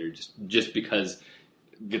week later, just because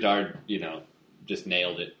Godard, just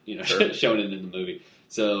nailed it. Sure. Showing it in the movie.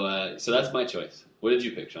 So that's my choice. What did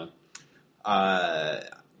you pick, Sean?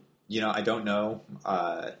 I don't know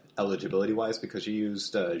eligibility-wise because you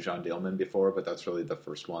used Jean Dielman before, but that's really the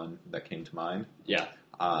first one that came to mind. Yeah.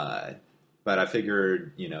 But I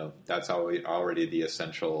figured, that's already the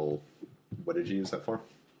essential... What did you use that for?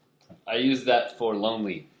 I use that for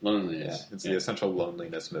loneliness. Yeah, it's the essential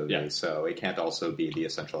loneliness movie, so it can't also be the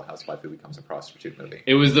essential housewife who becomes a prostitute movie.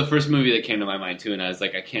 It was the first movie that came to my mind, too, and I was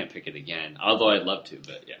like, I can't pick it again, although I'd love to,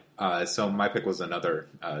 but yeah. So my pick was another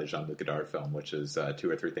Jean-Luc Godard film, which is 2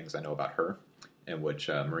 or 3 Things I Know About Her, in which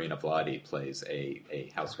Marina Vladi plays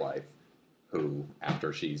a housewife who,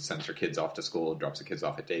 after she sends her kids off to school, drops the kids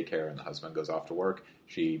off at daycare, and the husband goes off to work,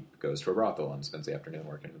 she goes to a brothel and spends the afternoon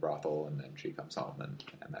working in the brothel, and then she comes home, and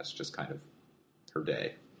that's just kind of her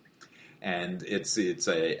day. And it's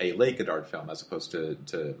a late Godard film as opposed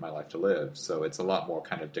to My Life to Live, so it's a lot more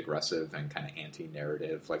kind of digressive and kind of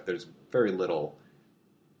anti-narrative. Like, there's very little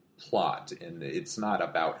plot, and it's not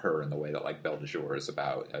about her in the way that, like, Belle, jour is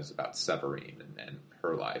about Severine and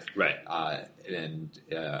her life. Right. And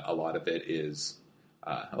a lot of it is,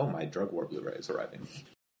 my Drug War Blu-ray is arriving.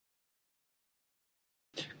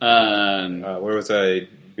 Where was I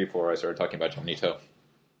before I started talking about Johnito?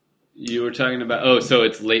 You were talking about, so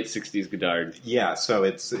it's late 60s Godard. Yeah, so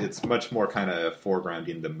it's much more kind of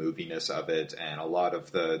foregrounding the moviness of it, and a lot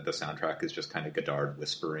of the soundtrack is just kind of Godard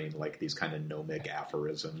whispering, like, these kind of gnomic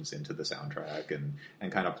aphorisms into the soundtrack,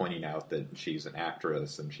 and kind of pointing out that she's an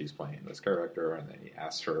actress, and she's playing this character, and then he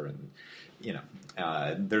asks her, and,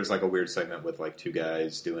 there's, like, a weird segment with, like, 2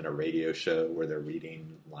 guys doing a radio show where they're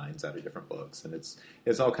reading lines out of different books, and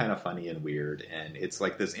it's all kind of funny and weird, and it's,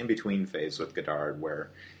 like, this in-between phase with Godard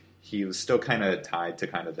where he was still kind of tied to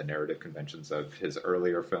kind of the narrative conventions of his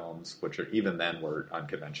earlier films, which are even then were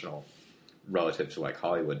unconventional relative to like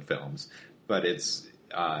Hollywood films. But it's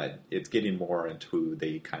getting more into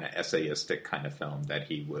the kind of essayistic kind of film that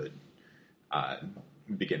he would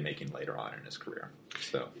begin making later on in his career.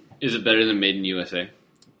 So, is it better than Made in USA?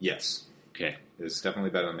 Yes. Okay. It's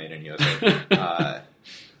definitely better than Made in USA.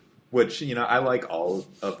 Which, I like all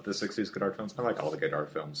of the 60s Godard films. I like all the Godard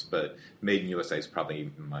films, but Made in USA is probably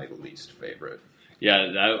my least favorite.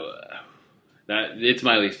 Yeah, that it's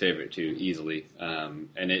my least favorite, too, easily.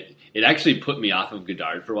 And it actually put me off of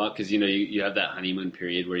Godard for a while, because, you have that honeymoon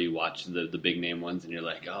period where you watch the big-name ones, and you're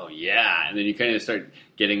like, oh, yeah. And then you kind of start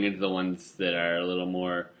getting into the ones that are a little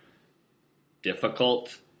more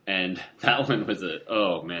difficult. And that one was that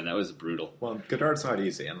was brutal. Well, Godard's not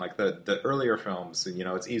easy. And like the earlier films,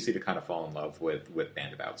 it's easy to kind of fall in love with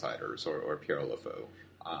Band of Outsiders or Pierre Lefeu.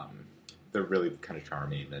 They're really kind of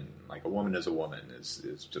charming, and like A Woman is a Woman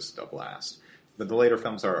is just a blast. But the later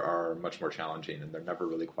films are much more challenging, and they're never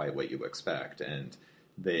really quite what you expect. And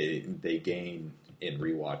they gain in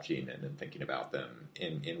rewatching and in thinking about them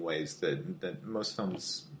in ways that most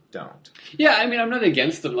films don't. Yeah, I mean, I'm not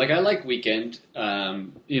against them. Like, I like Weekend. I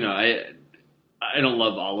don't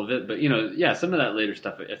love all of it, but some of that later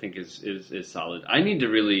stuff I think is solid. I need to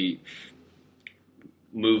really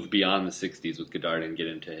move beyond the 60s with Godard and get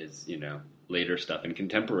into his later stuff and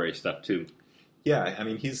contemporary stuff too. Yeah, I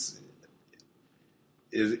mean,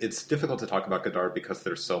 it's difficult to talk about Godard because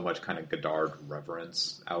there's so much kind of Godard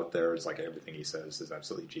reverence out there. It's like everything he says is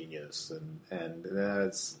absolutely genius, and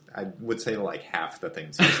that's, I would say, like half the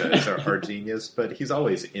things he says are genius, but he's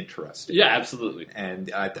always interesting. Yeah, absolutely.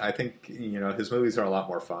 And I think his movies are a lot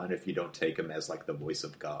more fun if you don't take him as like the voice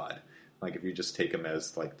of God. Like if you just take him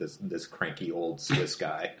as like this cranky old Swiss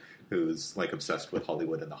guy who's like obsessed with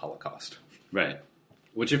Hollywood and the Holocaust. Right.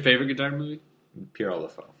 What's your favorite Godard movie? Pierre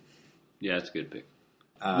Lefeu. Yeah, that's a good pick.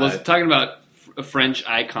 Well, talking about French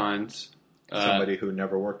icons. Somebody who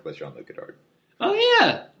never worked with Jean-Luc Godard. Oh,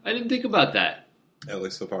 yeah. I didn't think about that. At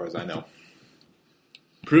least so far as I know.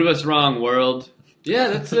 Prove us wrong, world. Yeah,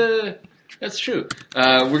 that's true.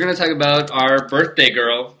 We're going to talk about our birthday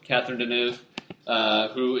girl, Catherine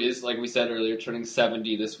Deneuve, who is, like we said earlier, turning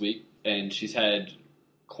 70 this week. And she's had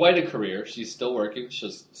quite a career. She's still working.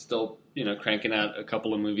 She's still, cranking out a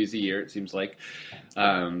couple of movies a year, it seems like.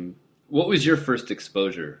 What was your first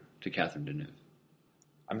exposure to Catherine Deneuve?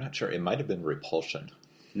 I'm not sure. It might have been Repulsion.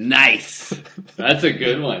 Nice. That's a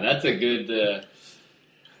good one. That's a good.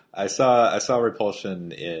 I saw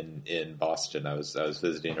Repulsion in Boston. I was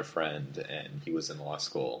visiting a friend, and he was in law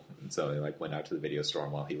school, and so I went out to the video store.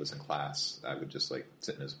 And while he was in class, I would just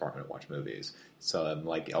sit in his apartment and watch movies. So I'm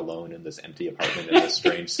alone in this empty apartment in a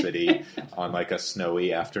strange city on a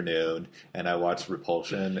snowy afternoon, and I watched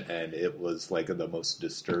Repulsion, and it was the most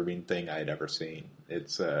disturbing thing I had ever seen.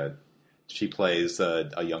 It's she plays a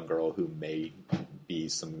young girl who may be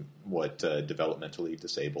somewhat developmentally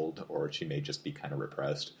disabled, or she may just be kind of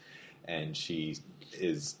repressed, and she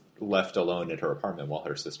is left alone at her apartment while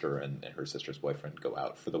her sister and her sister's boyfriend go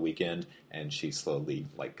out for the weekend, and she slowly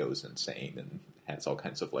like goes insane and has all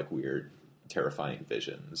kinds of like weird, terrifying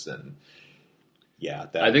visions. And yeah,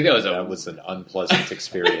 I think that was an unpleasant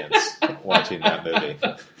experience watching that movie.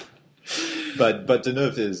 But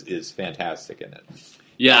Deneuve is fantastic in it.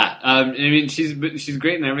 Yeah, I mean she's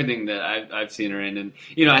great in everything that I've seen her in, and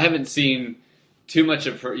I haven't seen too much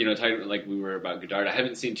of her. Talking like we were about Godard, I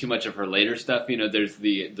haven't seen too much of her later stuff. There's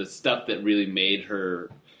the stuff that really made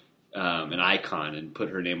her an icon and put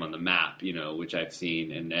her name on the map. Which I've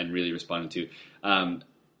seen and really responded to.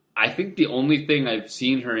 I think the only thing I've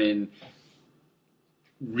seen her in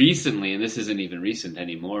recently, and this isn't even recent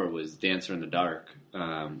anymore, was Dancer in the Dark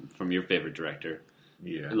from your favorite director.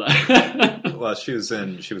 Yeah. Well, she was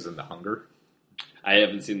in The Hunger. I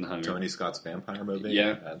haven't seen The Hunger. Tony Scott's vampire movie.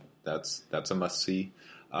 Yeah. That's a must see.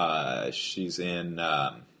 She's in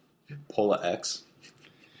Pola X,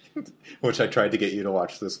 which I tried to get you to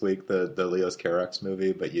watch this week, the Leos Carax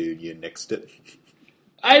movie, but you nixed it.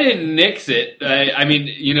 I didn't nix it. I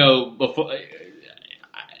mean, before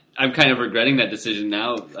I'm kind of regretting that decision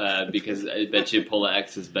now because I bet you Pola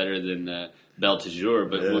X is better than Belle, toujours,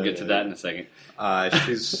 but we'll get to that in a second.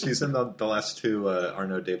 She's in the last two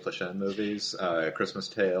Arnaud Desplechin movies, Christmas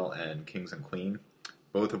Tale and Kings and Queen,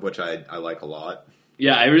 both of which I like a lot.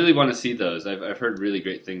 Yeah, I really want to see those. I've heard really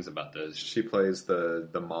great things about those. She plays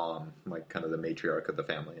the mom, like kind of the matriarch of the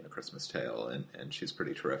family in A Christmas Tale, and she's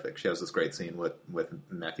pretty terrific. She has this great scene with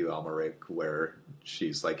Matthew Almeric where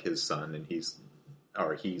she's like his son and he's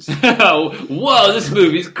whoa, this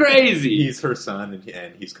movie's crazy. He's her son,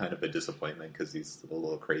 and he's kind of a disappointment because he's a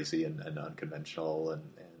little crazy and unconventional, and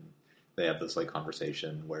they have this like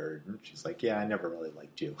conversation where she's like, "Yeah, I never really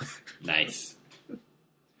liked you." Nice.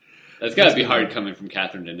 That's got to be hard coming from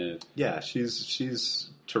Catherine Deneuve. Yeah, she's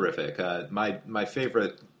terrific. My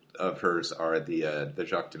favorite of hers are the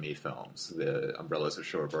Jacques Demy films, the Umbrellas of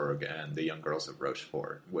Cherbourg and The Young Girls of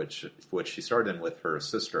Rochefort, which she starred in with her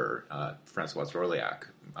sister Françoise Dorléac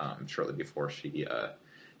shortly before she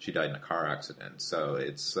died in a car accident. So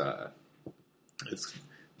it's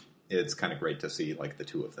kind of great to see like the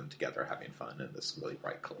two of them together having fun in this really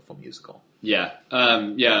bright, colorful musical. Yeah,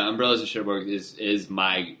 Umbrellas of Cherbourg is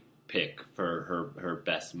my pick for her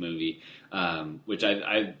best movie, which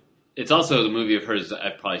it's also the movie of hers that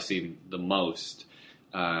I've probably seen the most.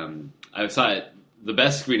 I saw it. The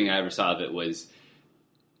best screening I ever saw of it was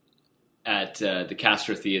at the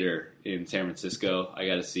Castro Theater in San Francisco. I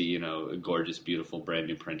got to see a gorgeous, beautiful, brand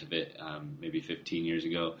new print of it maybe 15 years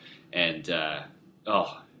ago, and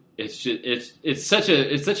it's such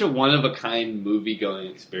a one of a kind movie going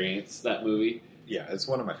experience. That movie, yeah, it's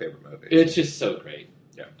one of my favorite movies. It's just so great.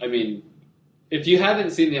 Yeah, I mean, if you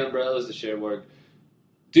haven't seen The Umbrellas of Cherbourg,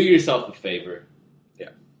 do yourself a favor. Yeah,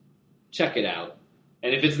 check it out.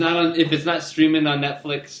 And if it's not streaming on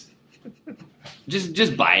Netflix,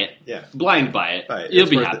 just buy it. Yeah, blind buy it. You'll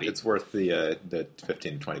be happy. It's worth the $15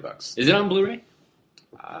 to $20. Is it on Blu-ray?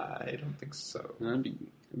 I don't think so. It'd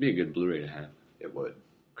be a good Blu-ray to have. It would.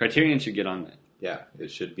 Criterion should get on that. Yeah,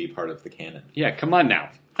 it should be part of the canon. Yeah, come on now.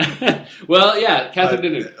 Well, yeah, Catherine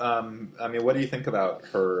Deneuve. I mean, what do you think about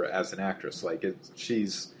her as an actress? Like,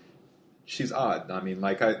 she's odd. I mean,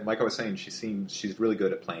 like I was saying, she's really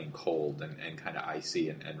good at playing cold and kind of icy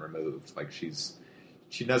and removed. Like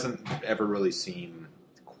she doesn't ever really seem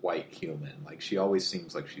quite human. Like she always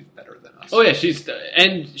seems like she's better than us. Oh yeah, she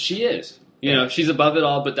is. She's above it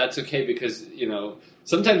all, but that's okay because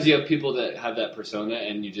sometimes you have people that have that persona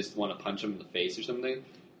and you just want to punch them in the face or something.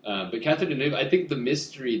 But Catherine Deneuve, I think the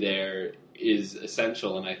mystery there is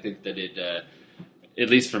essential, and I think that it, at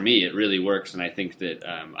least for me, it really works. And I think that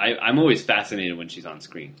I'm always fascinated when she's on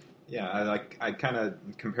screen. Yeah, I kind of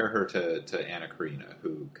compare her to Anna Karina,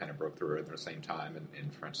 who kind of broke through at the same time in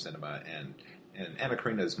French cinema, and Anna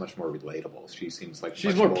Karina is much more relatable. She seems like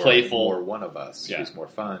she's more playful, more one of us. Yeah. She's more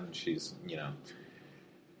fun. She's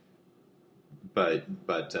but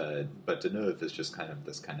Deneuve is just kind of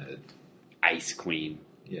this kind of ice queen.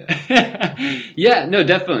 Yeah. Yeah, no,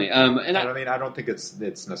 definitely. And I mean, I don't think it's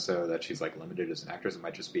necessarily that she's like limited as an actress. It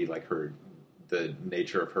might just be like the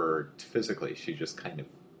nature of her physically. She just kind of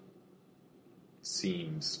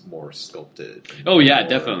seems more sculpted. Oh yeah,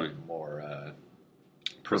 definitely more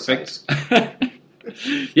perfect.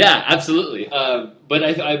 Yeah, absolutely. But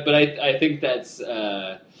I think that's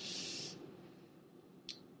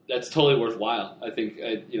totally worthwhile. I think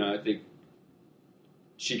I think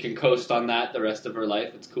she can coast on that the rest of her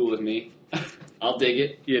life. It's cool with me. I'll dig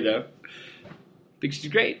it. I think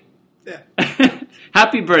she's great. Yeah.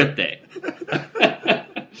 Happy birthday.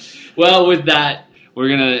 Well, with that, we're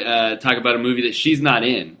gonna talk about a movie that she's not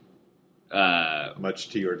in, Much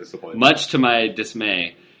to your disappointment. Much to my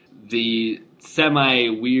dismay. The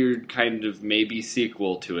semi-weird kind of maybe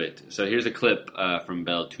sequel to it. So here's a clip from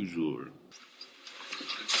Belle, toujours.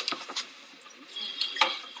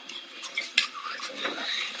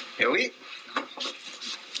 Eh oui.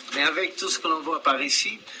 Mais avec tout ce que l'on voit par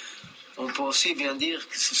ici, on peut aussi bien dire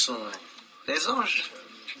que ce sont des anges.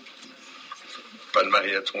 Pas de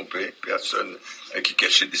mari à tromper, personne à qui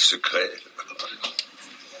cacher des secrets.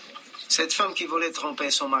 Cette femme qui voulait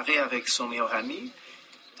tromper son mari avec son meilleur ami,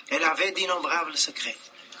 elle avait d'innombrables secrets.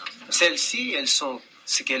 Celles-ci, elles sont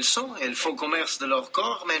ce qu'elles sont, elles font commerce de leur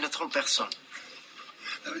corps, mais ne trompent personne.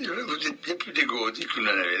 Vous êtes bien plus dégourdi que vous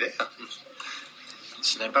n'en avez l'air.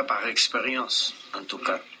 Ce n'est pas par expérience, en tout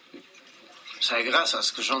cas. C'est grâce à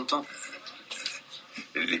ce que j'entends.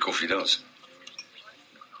 Les confidences.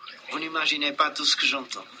 Vous n'imaginez pas tout ce que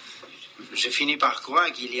j'entends. Je finis par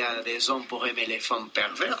croire qu'il y a des hommes pour aimer les femmes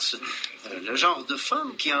perverses, le genre de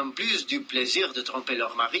femmes qui, en plus du plaisir de tromper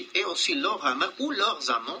leur mari et aussi leur amant ou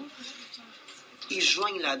leurs amants, y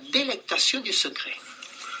joignent la délectation du secret.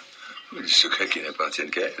 Du secret qui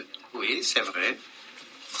n'appartiennent qu'à elles. Oui, c'est vrai.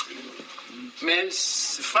 Mais elles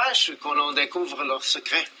se fâchent quand on découvre leurs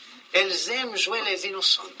secrets. Elles aiment jouer les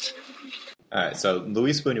innocentes. All right, so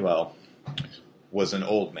Luis Buñuel was an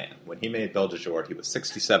old man. When he made Belle de Jour, he was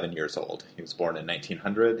 67 years old. He was born in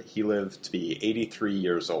 1900. He lived to be 83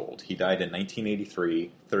 years old. He died in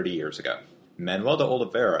 1983, 30 years ago. Manoel de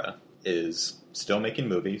Oliveira is still making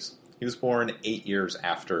movies. He was born 8 years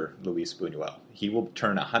after Luis Buñuel. He will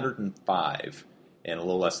turn 105 in a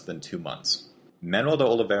little less than 2 months. Manoel de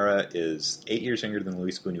Oliveira is 8 years younger than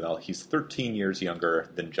Luis Buñuel. He's 13 years younger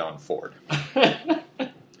than John Ford.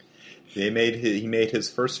 He made his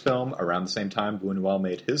first film around the same time Buñuel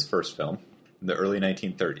made his first film in the early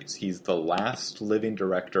 1930s. He's the last living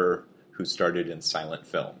director who started in silent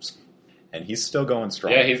films, and he's still going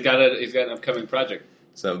strong. Yeah, he's got an upcoming project.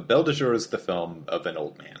 So Belle de Jour is the film of an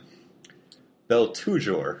old man. Belle,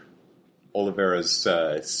 toujours, Oliveira's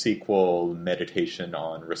sequel meditation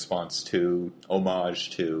on response to, homage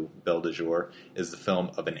to Belle de Jour, is the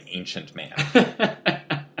film of an ancient man.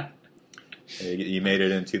 He made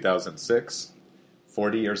it in 2006,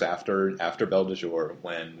 40 years after Belle de Jour,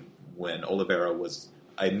 when Oliveira was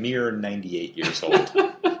a mere 98 years old.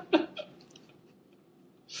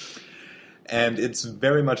 And it's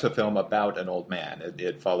very much a film about an old man.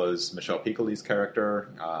 It follows Michel Piccoli's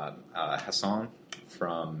character, Hassan,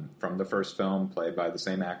 from the first film, played by the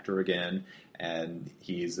same actor again. And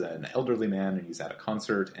he's an elderly man, and he's at a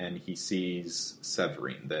concert, and he sees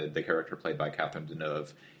Séverine, the character played by Catherine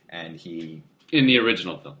Deneuve, and he... In the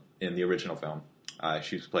original film. In the original film.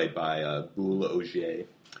 She's played by Boule Augier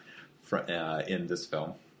in this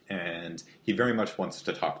film. And he very much wants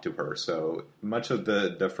to talk to her. So much of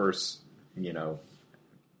the first,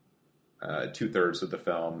 2/3 of the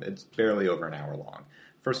film, it's barely over an hour long.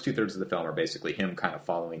 First 2/3 of the film are basically him kind of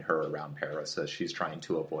following her around Paris as she's trying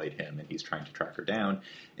to avoid him and he's trying to track her down.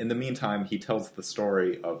 In the meantime, he tells the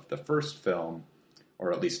story of the first film,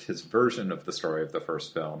 or at least his version of the story of the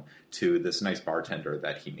first film, to this nice bartender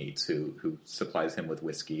that he meets who supplies him with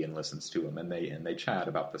whiskey and listens to him, and they chat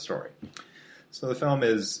about the story. So the film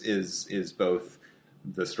is both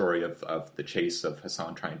the story of the chase of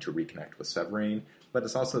Hassan trying to reconnect with Séverine, but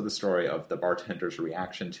it's also the story of the bartender's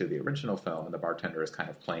reaction to the original film, and the bartender is kind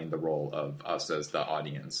of playing the role of us as the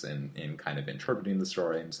audience in kind of interpreting the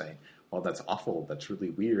story and saying, well, that's awful, that's really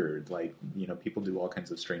weird, people do all kinds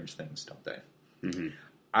of strange things, don't they? Mm-hmm.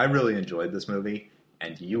 I really enjoyed this movie,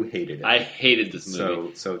 and you hated it. I hated this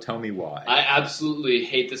movie. So tell me why. I absolutely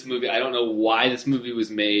hate this movie. I don't know why this movie was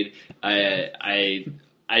made. I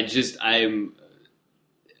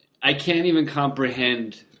can't even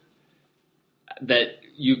comprehend that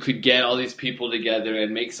you could get all these people together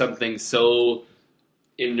and make something so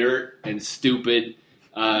inert and stupid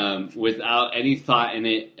without any thought in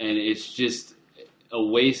it, and it's just a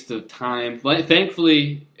waste of time. But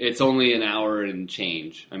thankfully, it's only an hour and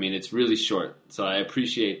change. I mean, it's really short, so I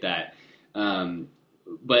appreciate that.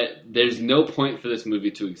 But there's no point for this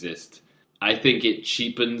movie to exist. I think it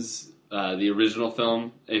cheapens the original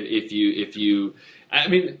film. I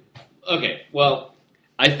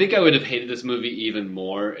think I would have hated this movie even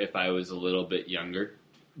more if I was a little bit younger,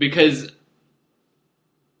 because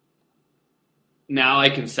now I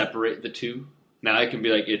can separate the two. Now I can be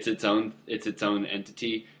like, it's its own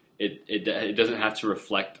entity. It doesn't have to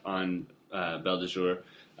reflect on Belle de Jour.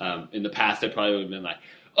 In the past, I probably would have been like,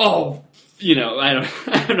 I'm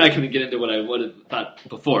not going to get into what I would have thought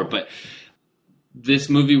before, but this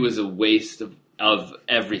movie was a waste of of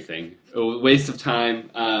everything. A waste of time.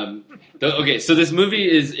 Okay, so this movie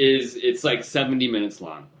is it's like 70 minutes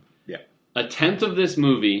long. Yeah. A tenth of this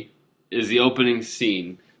movie is the opening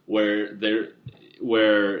scene where they're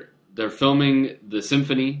filming the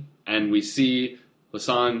symphony, and we see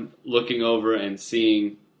Hassan looking over and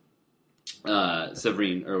seeing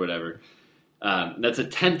Severine or whatever. That's a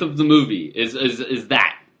tenth of the movie. Is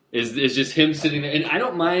just him sitting there. And I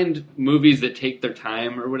don't mind movies that take their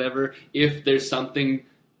time or whatever if there's something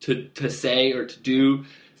to say or to do.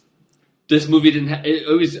 This movie didn't have... It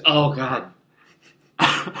was... Oh, God.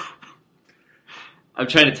 I'm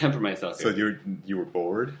trying to temper myself here. So you were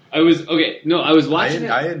bored? I was... Okay, no, I was watching it.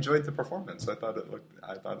 I enjoyed the performance. I thought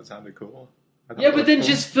it sounded cool. Yeah, but then cool.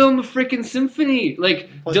 Just film a freaking symphony. Like,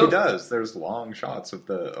 Plus he does. There's long shots of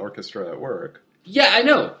the orchestra at work. Yeah, I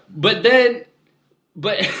know. But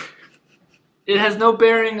it has no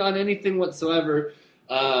bearing on anything whatsoever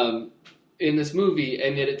in this movie,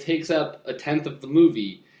 and yet it takes up a tenth of the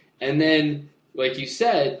movie. And then, like you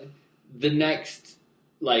said, the next,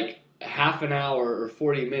 like, half an hour or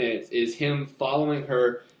 40 minutes is him following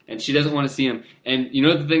her, and she doesn't want to see him. And you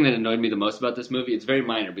know the thing that annoyed me the most about this movie? It's very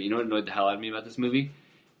minor, but you know what annoyed the hell out of me about this movie?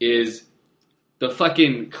 Is the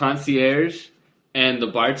fucking concierge and the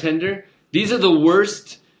bartender. These are the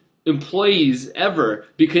worst employees ever,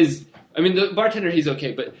 because, I mean, the bartender, he's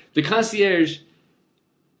okay, but the concierge,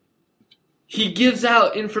 he gives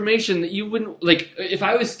out information that you wouldn't, like, if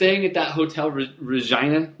I was staying at that hotel,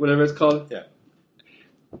 Regina, whatever it's called, yeah,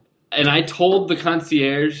 and I told the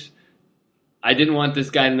concierge I didn't want this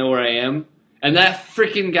guy to know where I am, and that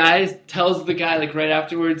freaking guy tells the guy, like, right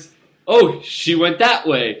afterwards, oh, she went that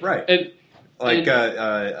way. Right. And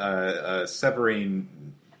Severine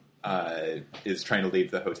is trying to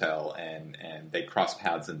leave the hotel, and they cross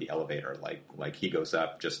paths in the elevator. Like he goes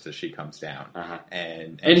up just as she comes down,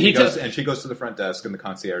 and she goes to the front desk, and the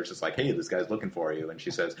concierge is like, "Hey, this guy's looking for you," and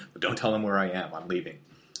she says, well, "Don't tell him where I am. I'm leaving."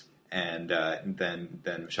 And then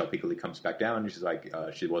Michelle Piccoli comes back down, and she's like,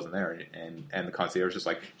 she wasn't there, and the concierge is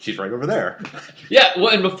like, she's right over there. Yeah, well,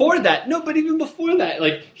 and before that, but even before that,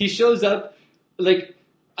 like, he shows up, like,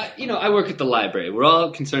 I work at the library. We're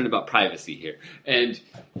all concerned about privacy here, and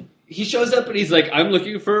he shows up and he's like, I'm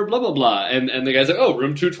looking for blah, blah, blah. And the guy's like, oh,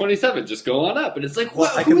 room 227, just go on up. And it's like,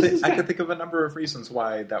 what? I could think of a number of reasons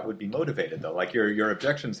why that would be motivated, though. Like, your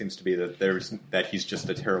objection seems to be that he's just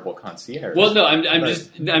a terrible concierge. Well, no, I'm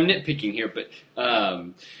nitpicking here, but...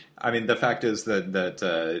 I mean, the fact is that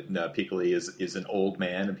Piccoli is an old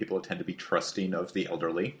man, and people tend to be trusting of the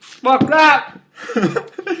elderly. Fuck that!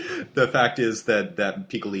 The fact is that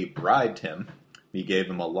Piccoli bribed him. He gave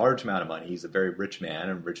him a large amount of money. He's a very rich man,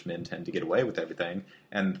 and rich men tend to get away with everything.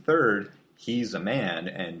 And third, he's a man,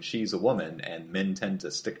 and she's a woman, and men tend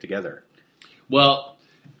to stick together. Well,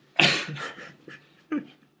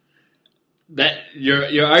 that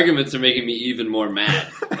your arguments are making me even more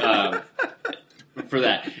mad for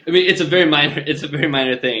that. I mean, it's a very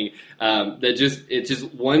minor thing. It's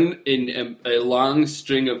just one in a long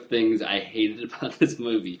string of things I hated about this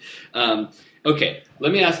movie. Okay,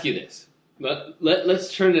 let me ask you this.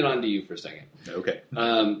 Let's turn it on to you for a second. Okay.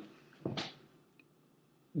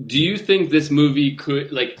 Do you think this movie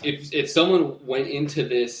could, like, if someone went into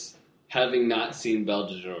this having not seen Belle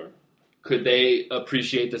de Jour, could they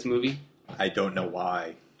appreciate this movie? I don't know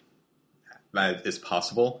why that is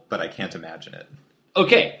possible, but I can't imagine it.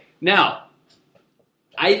 Okay, now,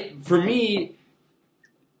 for me,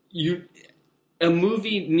 a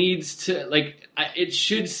movie needs to, like, it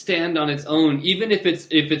should stand on its own, even if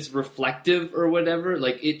it's reflective or whatever.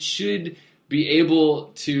 Like, it should be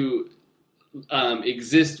able to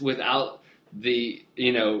exist without the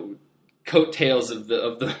coattails of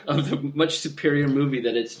the much superior movie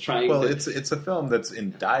that it's trying. Well, to... it's a film that's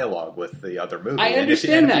in dialogue with the other movie. I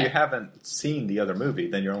understand that. If you haven't seen the other movie,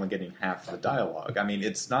 then you're only getting half the dialogue. I mean,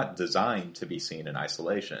 it's not designed to be seen in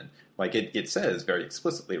isolation. Like, it says very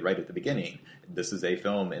explicitly right at the beginning, this is a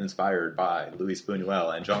film inspired by Luis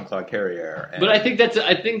Buñuel and Jean-Claude Carrière. But I think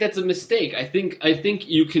that's a mistake. I think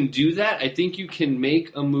you can do that. I think you can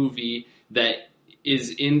make a movie that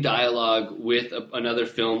is in dialogue with another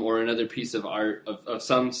film or another piece of art of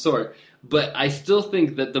some sort. But I still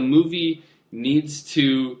think that the movie needs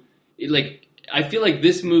to, like, I feel like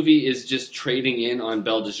this movie is just trading in on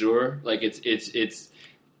Belle de Jour. Like, it's.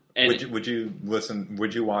 And would you listen?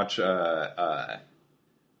 Would you watch a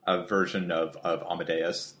version of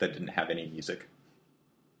Amadeus that didn't have any music?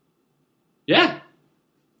 Yeah.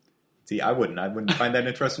 See, I wouldn't find that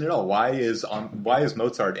interesting at all. Why is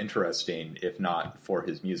Mozart interesting if not for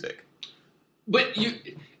his music? But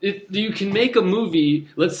you can make a movie.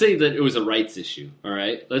 Let's say that it was a rights issue. All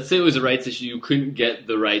right. Let's say it was a rights issue. You couldn't get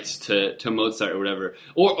the rights to Mozart or whatever.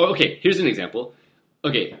 Or okay, here's an example.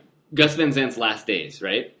 Okay, Gus Van Sant's Last Days.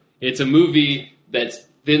 Right. It's a movie that's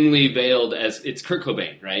thinly veiled as it's Kurt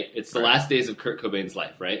Cobain. Right. It's the last days of Kurt Cobain's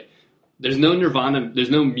life. Right. There's no Nirvana.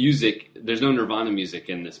 There's no music. There's no Nirvana music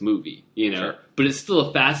in this movie. You know. Sure. But it's still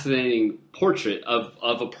a fascinating portrait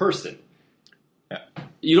of a person. Yeah.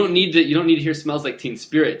 You don't need to hear "Smells Like Teen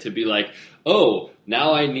Spirit" to be like, oh,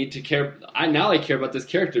 now I need to care. I care about this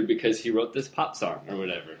character because he wrote this pop song or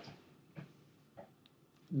whatever.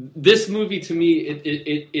 This movie to me,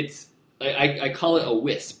 it's I call it a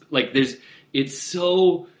wisp. Like it's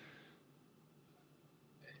so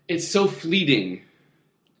fleeting.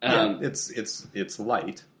 It's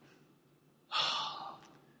light,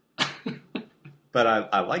 but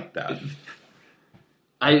I like that.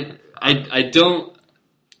 I don't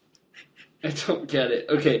get it.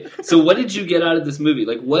 Okay, so what did you get out of this movie?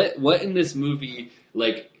 Like, what in this movie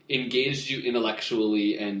like engaged you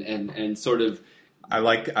intellectually and sort of? I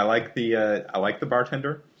like the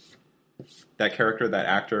bartender. That character, that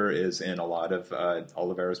actor, is in a lot of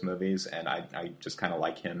Oliveira's movies, and I just kind of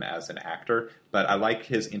like him as an actor. But I like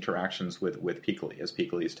his interactions with Piccoli, as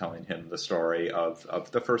Piccoli is telling him the story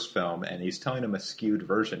of the first film, and he's telling him a skewed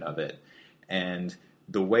version of it, and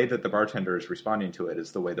the way that the bartender is responding to it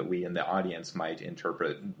is the way that we in the audience might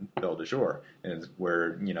interpret Belle de Jour. And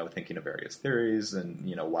we're, thinking of various theories and,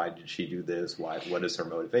 why did she do this? What is her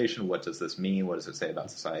motivation? What does this mean? What does it say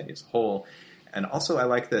about society as a whole? And also I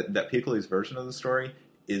like that Piccoli's version of the story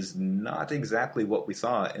is not exactly what we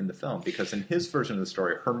saw in the film, because in his version of the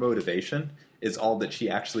story, her motivation is all that she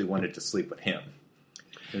actually wanted to sleep with him.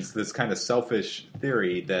 It's this kind of selfish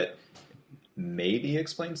theory that maybe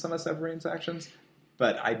explains some of Severine's actions,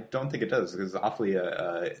 but I don't think it does, because it's awfully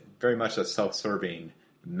very much a self-serving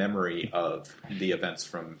memory of the events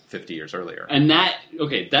from 50 years earlier. And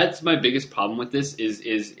that's my biggest problem with this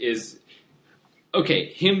is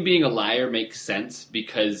okay, him being a liar makes sense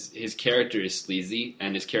because his character is sleazy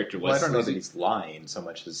and his character was I don't know sleazy. that he's lying so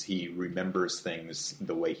much as he remembers things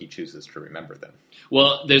the way he chooses to remember them.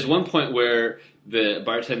 Well, there's one point where the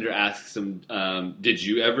bartender asks him, did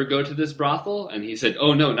you ever go to this brothel? And he said,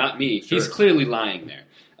 oh, no, not me. Sure. He's clearly lying there.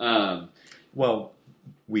 Well,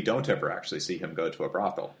 we don't ever actually see him go to a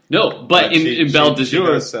brothel. No, but in Belle de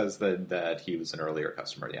Jour... She says that he was an earlier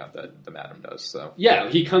customer, the madam does. So yeah,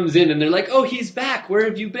 he comes in and they're like, oh, he's back. Where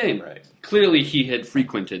have you been? Right. Clearly he had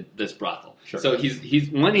frequented this brothel. Sure. So he's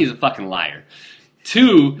a fucking liar.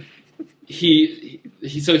 Two, he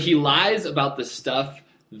lies about the stuff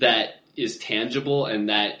that is tangible and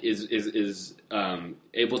that is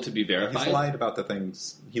able to be verified. He lies about the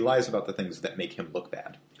things that make him look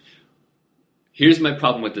bad. Here's my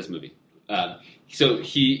problem with this movie. So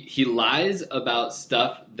he lies about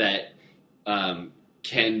stuff that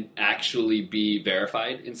can actually be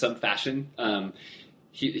verified in some fashion.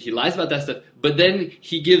 He lies about that stuff, but then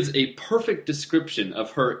he gives a perfect description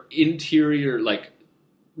of her interior,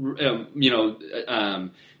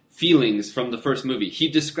 feelings from the first movie. He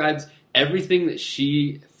describes everything that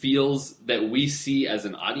she feels that we see as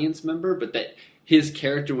an audience member, but that his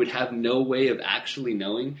character would have no way of actually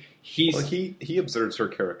knowing. He observes her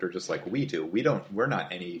character just like we do. We're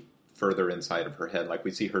not any further inside of her head. Like,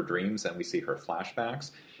 we see her dreams and we see her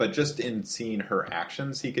flashbacks, but just in seeing her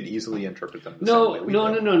actions, he could easily interpret them the same way we do.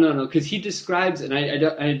 No. Because he describes, and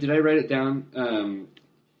did I write it down?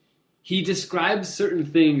 He describes certain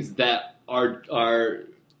things that are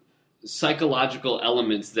psychological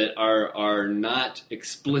elements that are not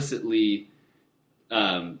explicitly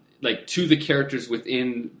to the characters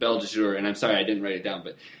within Belle de Jour, and I'm sorry I didn't write it down,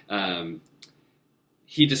 but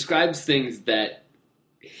he describes things that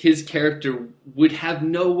his character would have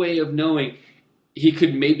no way of knowing. He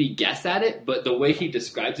could maybe guess at it, but the way he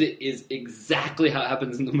describes it is exactly how it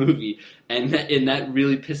happens in the movie, and that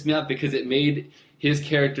really pissed me off because it made his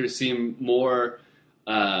character seem more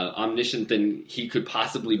omniscient than he could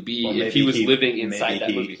possibly be if he was living inside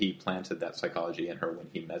that movie. He planted that psychology in her when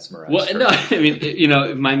he mesmerized her. No, I mean,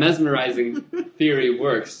 if my mesmerizing theory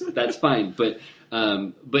works, that's fine. But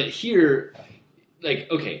here,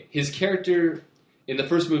 okay, his character in the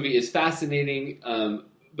first movie is fascinating,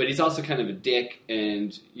 but he's also kind of a dick,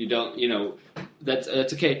 and that's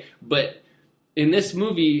okay. But in this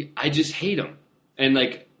movie, I just hate him, and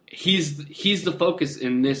he's the focus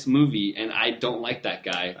in this movie, and I don't like that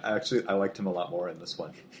guy. Actually, I liked him a lot more in this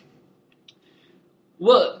one.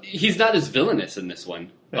 Well, he's not as villainous in this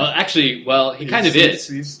one. Yeah. He kind of is.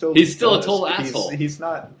 He's still a total asshole. He's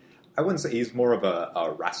not. I wouldn't say he's more of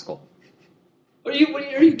a rascal. Are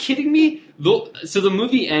you kidding me? So the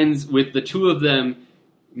movie ends with the two of them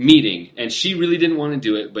meeting, and she really didn't want to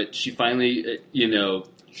do it, but she finally,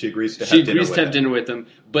 she agrees to have dinner with him.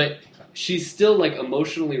 But she's still like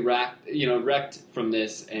emotionally wrecked from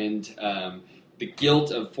this, and the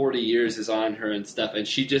guilt of 40 years is on her and stuff, and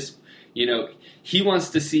she just, he wants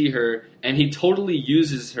to see her, and he totally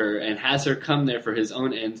uses her and has her come there for his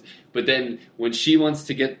own ends, but then when she wants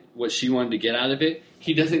to get what she wanted to get out of it,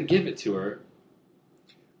 he doesn't give it to her.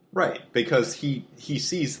 Right, because he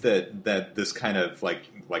sees that this kind of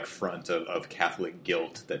like front of Catholic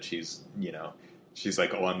guilt that she's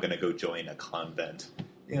like, oh, I'm going to go join a convent.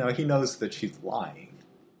 He knows that she's lying,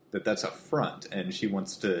 that's a front, and he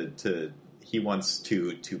wants to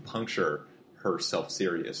puncture her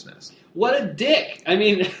self-seriousness. What a dick! I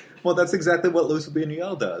mean... Well, that's exactly what Luis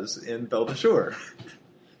Buñuel does in Belle, jour.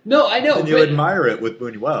 No, I know. And you admire it with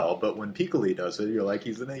Buñuel, but when Piccoli does it, you're like,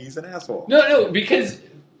 he's an asshole. No, because...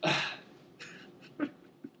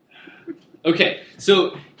 Okay,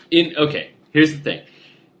 here's the thing.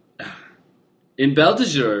 In Belle de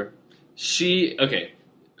Jour,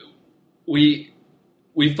 we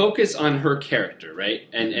focus on her character, right?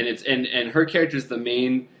 And her character is the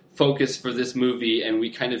main focus for this movie, and we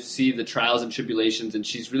kind of see the trials and tribulations, and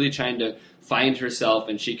she's really trying to find herself,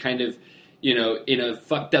 and she kind of, in a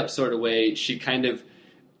fucked up sort of way, she kind of,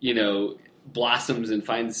 blossoms and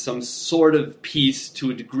finds some sort of peace to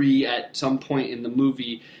a degree at some point in the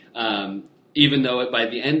movie, even though by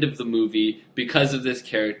the end of the movie, because of this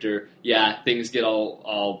character, things get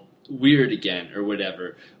all weird again or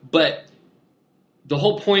whatever. But the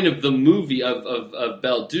whole point of the movie of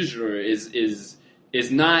Belle de Jour is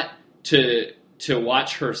not to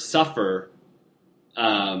watch her suffer,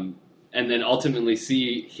 and then ultimately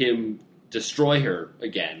see him destroy her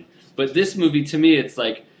again. But this movie, to me, it's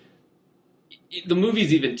like the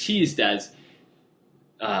movie's even teased as,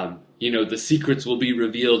 the secrets will be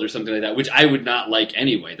revealed or something like that, which I would not like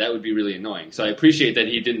anyway. That would be really annoying. So I appreciate that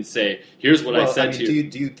he didn't say, here's what I said to you.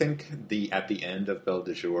 Do you think at the end of Belle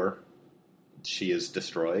de Jour, she is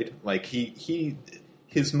destroyed? Like,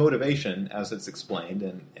 his motivation, as it's explained,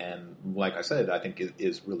 and like I said, I think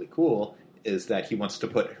is really cool, is that he wants to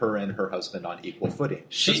put her and her husband on equal footing.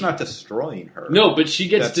 It's not destroying her. No, but she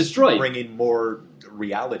gets destroyed. Bringing more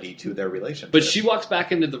reality to their relationship. But she walks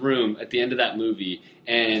back into the room at the end of that movie,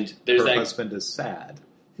 and there's her husband is sad.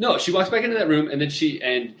 No, she walks back into that room, and then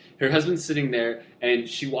her husband's sitting there, and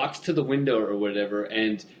she walks to the window or whatever,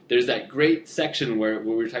 and there's that great section where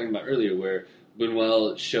we were talking about earlier, where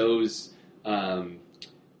Buñuel shows, I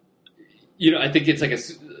think it's like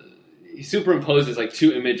he superimposes like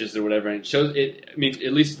two images or whatever, and it shows it. I mean,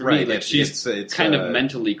 at least for me, like she's kind of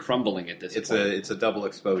mentally crumbling at this point. It's a double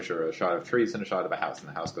exposure: a shot of trees and a shot of a house, and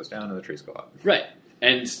the house goes down and the trees go up. Right,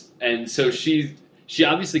 and so she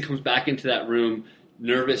obviously comes back into that room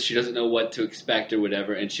nervous. She doesn't know what to expect or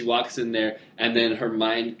whatever, and she walks in there, and then her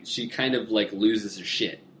mind, she kind of like loses her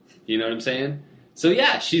shit. You know what I'm saying? So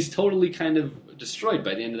yeah, she's totally kind of destroyed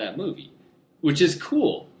by the end of that movie, which is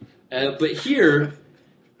cool. But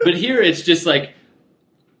here it's just like,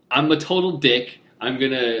 I'm a total dick. I'm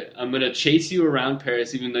gonna chase you around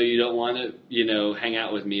Paris, even though you don't want to, hang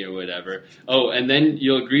out with me or whatever. Oh, and then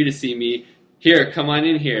you'll agree to see me. Here, come on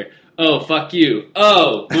in here. Oh, fuck you.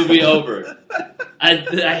 Oh, movie over.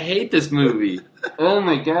 I hate this movie. Oh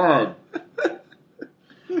my god.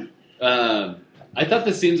 I thought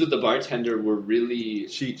the scenes with the bartender were really.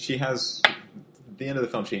 She has. At the end of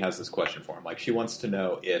the film, she has this question for him. Like, she wants to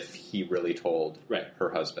know if he really told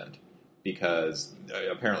her husband, because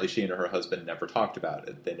apparently she and her husband never talked about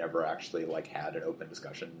it. They never actually had an open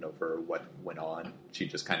discussion over what went on. She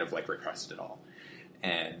just kind of repressed it all,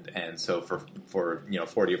 and so for 40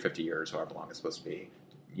 or 50 years, however long it's supposed to be,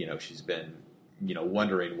 she's been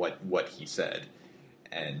wondering what he said,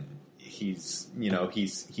 and he sees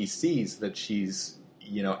that she's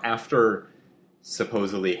after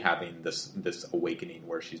supposedly having this awakening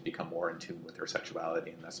where she's become more in tune with her sexuality,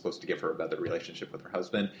 and that's supposed to give her a better relationship with her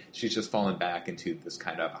husband. She's just fallen back into this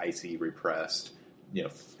kind of icy, repressed,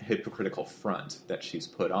 hypocritical front that she's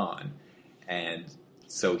put on, and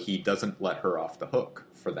so he doesn't let her off the hook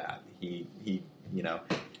for that.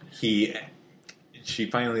 She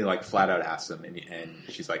finally flat out asks him, and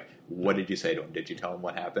she's like, "What did you say to him? Did you tell him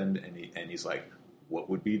what happened?" And he's like, "What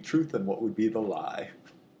would be truth and what would be the lie?"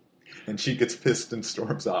 And she gets pissed and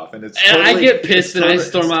storms off, and I get pissed and I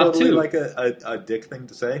storm off too. Like a dick thing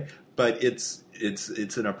to say, but it's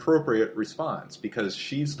an appropriate response because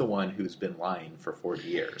she's the one who's been lying for 40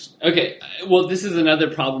 years. Okay, well, this is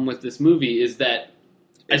another problem with this movie is that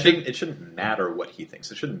I think it shouldn't matter what he thinks.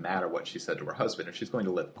 It shouldn't matter what she said to her husband. If she's going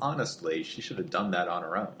to live honestly, she should have done that on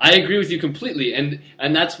her own. I agree with you completely, and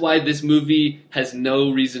that's why this movie has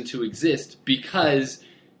no reason to exist, because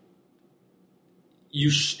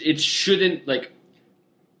it shouldn't, like...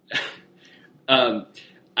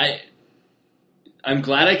 I'm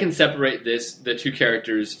glad I can separate the two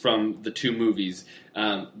characters from the two movies,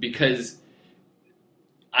 because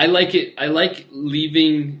I like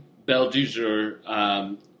leaving Belle du jour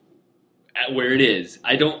at where it is.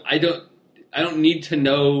 I don't need to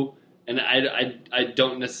know, and I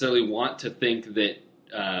don't necessarily want to think that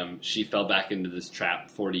she fell back into this trap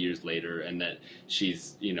 40 years later, and that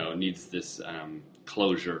she's needs this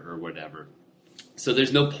closure or whatever. So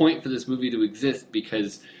there's no point for this movie to exist,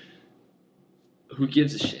 because who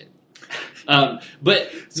gives a shit?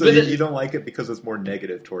 You don't like it because it's more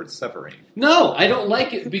negative towards Severine? No, I don't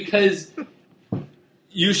like it because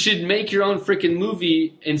you should make your own freaking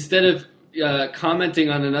movie instead of commenting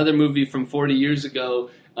on another movie from 40 years ago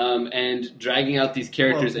and dragging out these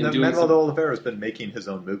characters and doing. Manoel de Oliveira has been making his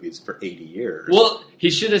own movies for 80 years. Well, he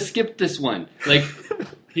should have skipped this one. Like,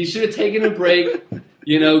 he should have taken a break.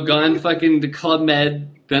 Gone fucking to Club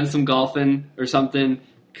Med, done some golfing or something,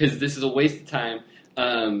 because this is a waste of time.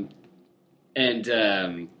 I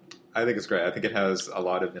think it's great. I think it has a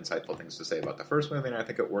lot of insightful things to say about the first movie, and I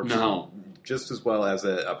think it works just as well as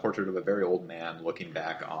a portrait of a very old man looking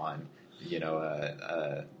back on,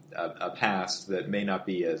 a past that may not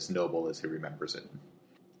be as noble as he remembers it.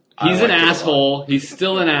 He's an asshole. He's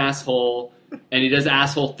still an asshole, and he does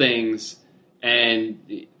asshole things,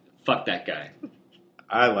 and fuck that guy.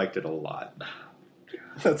 I liked it a lot.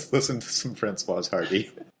 Let's listen to some Françoise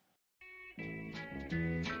Hardy.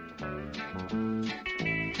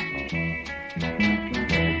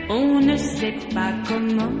 On ne sait pas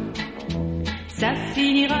comment ça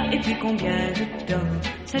finira et puis combien de temps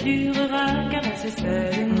ça durera, car on sait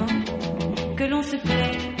seulement que l'on se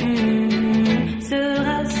plaît.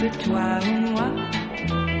 Sera-ce toi ou moi?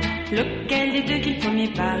 Lequel des deux qui premier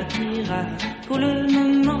partira? Pour le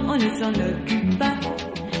moment on ne s'en occupe pas,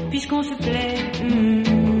 puisqu'on se plaît,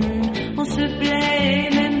 on se plaît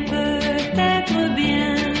même peut-être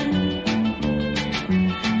bien.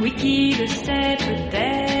 Oui, qui le sait,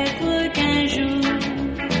 peut-être qu'un jour,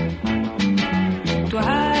 toi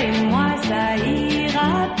et moi ça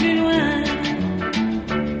ira plus loin,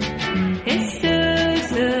 et ce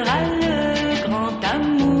sera le grand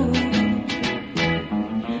amour.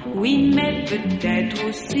 Oui, mais peut-être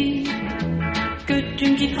aussi que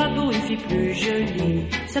tu me quitteras pour une fille plus jolie.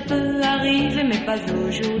 Ça peut arriver, mais pas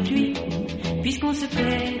aujourd'hui, puisqu'on se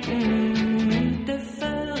plaît. Te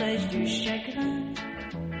ferais-je du chagrin?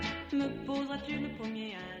 Me poseras-tu le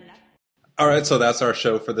premier un lac? All right, so that's our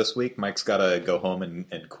show for this week. Mike's got to go home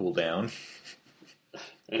and cool down.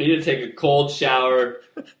 I need to take a cold shower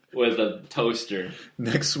with a toaster.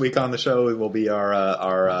 Next week on the show will be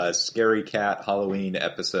our Scary Cat Halloween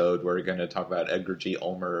episode. We're going to talk about Edgar G.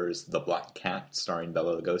 Ulmer's The Black Cat, starring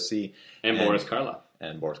Bela Lugosi. And Boris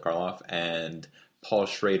Karloff. And Paul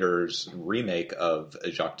Schrader's remake of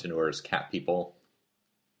Jacques Tourneur's Cat People,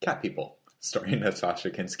 starring Natasha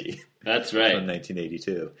Kinski. That's right. From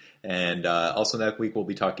 1982. And also next week we'll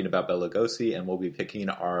be talking about Bela Lugosi, and we'll be picking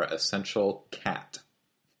our essential cat.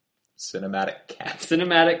 Cinematic cat.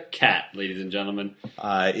 Cinematic cat, ladies and gentlemen.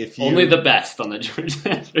 Only the best on the George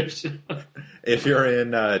Sanders show. If you're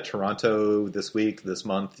in Toronto this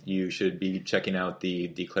month, you should be checking out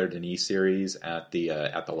the Claire Denis series at the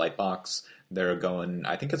Lightbox. They're going,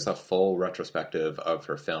 I think it's a full retrospective of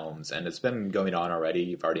her films, and it's been going on already.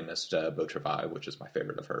 You've already missed Beau Travail, which is my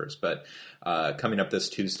favorite of hers. But coming up this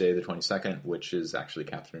Tuesday, the 22nd, which is actually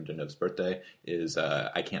Catherine Deneuve's birthday, is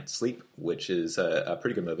I Can't Sleep, which is a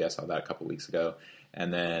pretty good movie. I saw that a couple weeks ago.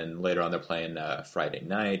 And then later on, they're playing Friday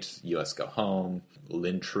Night, U.S. Go Home,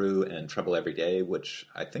 L'Intrus, and Trouble Every Day, which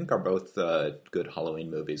I think are both good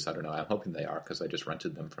Halloween movies. I don't know. I'm hoping they are, because I just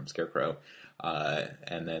rented them from Scarecrow.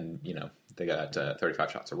 And then, they got 35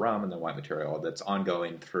 Shots of Rum and then White Material that's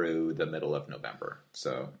ongoing through the middle of November.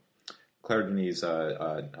 So Claire Denis,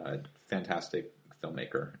 a fantastic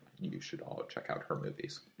filmmaker. You should all check out her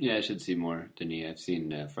movies. Yeah, I should see more Denis. I've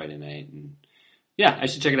seen Friday Night, and yeah, I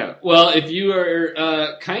should check it out. Well, if you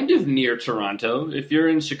are kind of near Toronto, if you're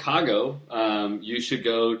in Chicago, you should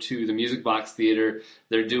go to the Music Box Theater.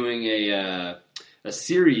 They're doing a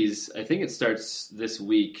series, I think it starts this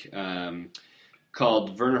week,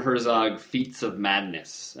 called Werner Herzog Feats of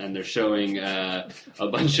Madness, and they're showing a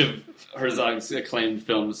bunch of Herzog's acclaimed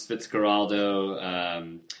films,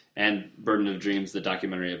 Fitzcarraldo, and Burden of Dreams, the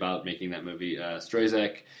documentary about making that movie,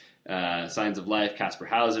 Strozek, Signs of Life, Casper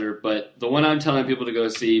Hauser. But the one I'm telling people to go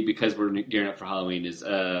see because we're gearing up for Halloween is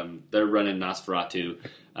they're running Nosferatu,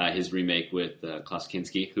 his remake with Klaus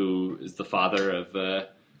Kinski, who is the father of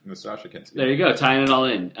Nastasha Kinski. There you go, tying it all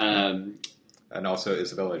in. And also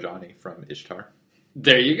Isabella Adjani from Ishtar.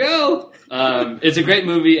 There you go. It's a great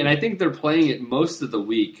movie, and I think they're playing it most of the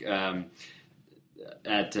week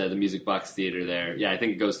at the Music Box Theater there. Yeah, I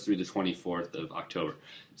think it goes through the 24th of October.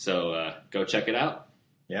 So go check it out.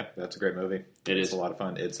 Yeah, that's a great movie. It's a lot of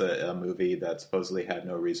fun. It's a movie that supposedly had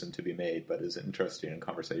no reason to be made, but is interesting in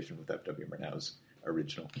conversation with F.W. Murnau's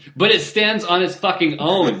original. But it stands on its fucking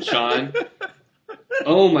own, Sean.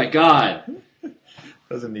 Oh my god.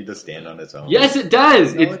 Doesn't need to stand on its own. Yes, it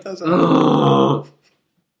does. No, it doesn't. Oh.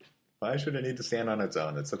 Why should it need to stand on its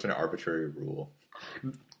own? It's such an arbitrary rule.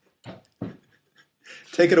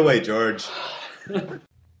 Take it away, George.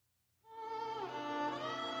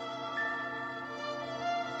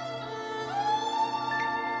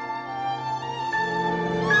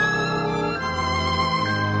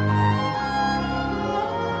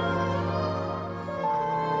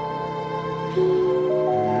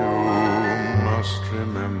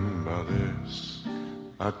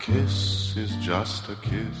 A kiss is just a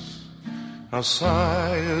kiss, a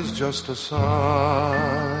sigh is just a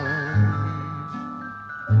sigh.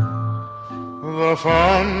 The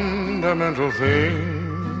fundamental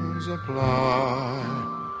things apply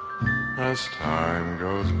as time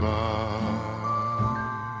goes by.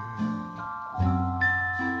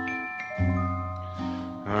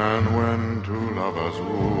 And when two lovers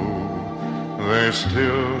woo, they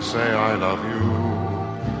still say I love you.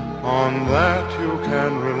 On that you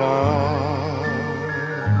can rely.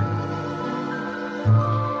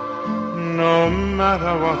 No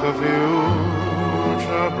matter what the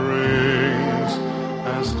future brings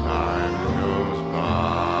as time goes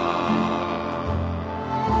by.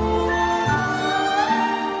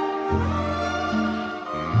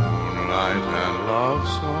 Moonlight and love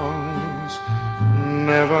songs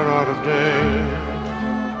never out of date.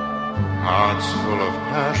 Hearts full of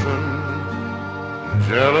passion,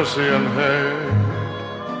 jealousy and hate.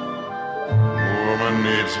 Woman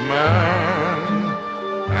needs man,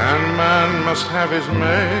 and man must have his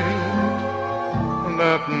mate.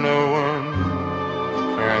 That no one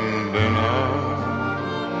can deny.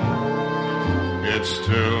 It's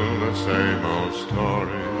still the same old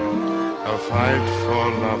story, a fight for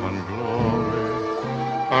love and glory,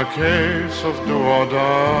 a case of do or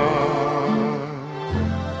die.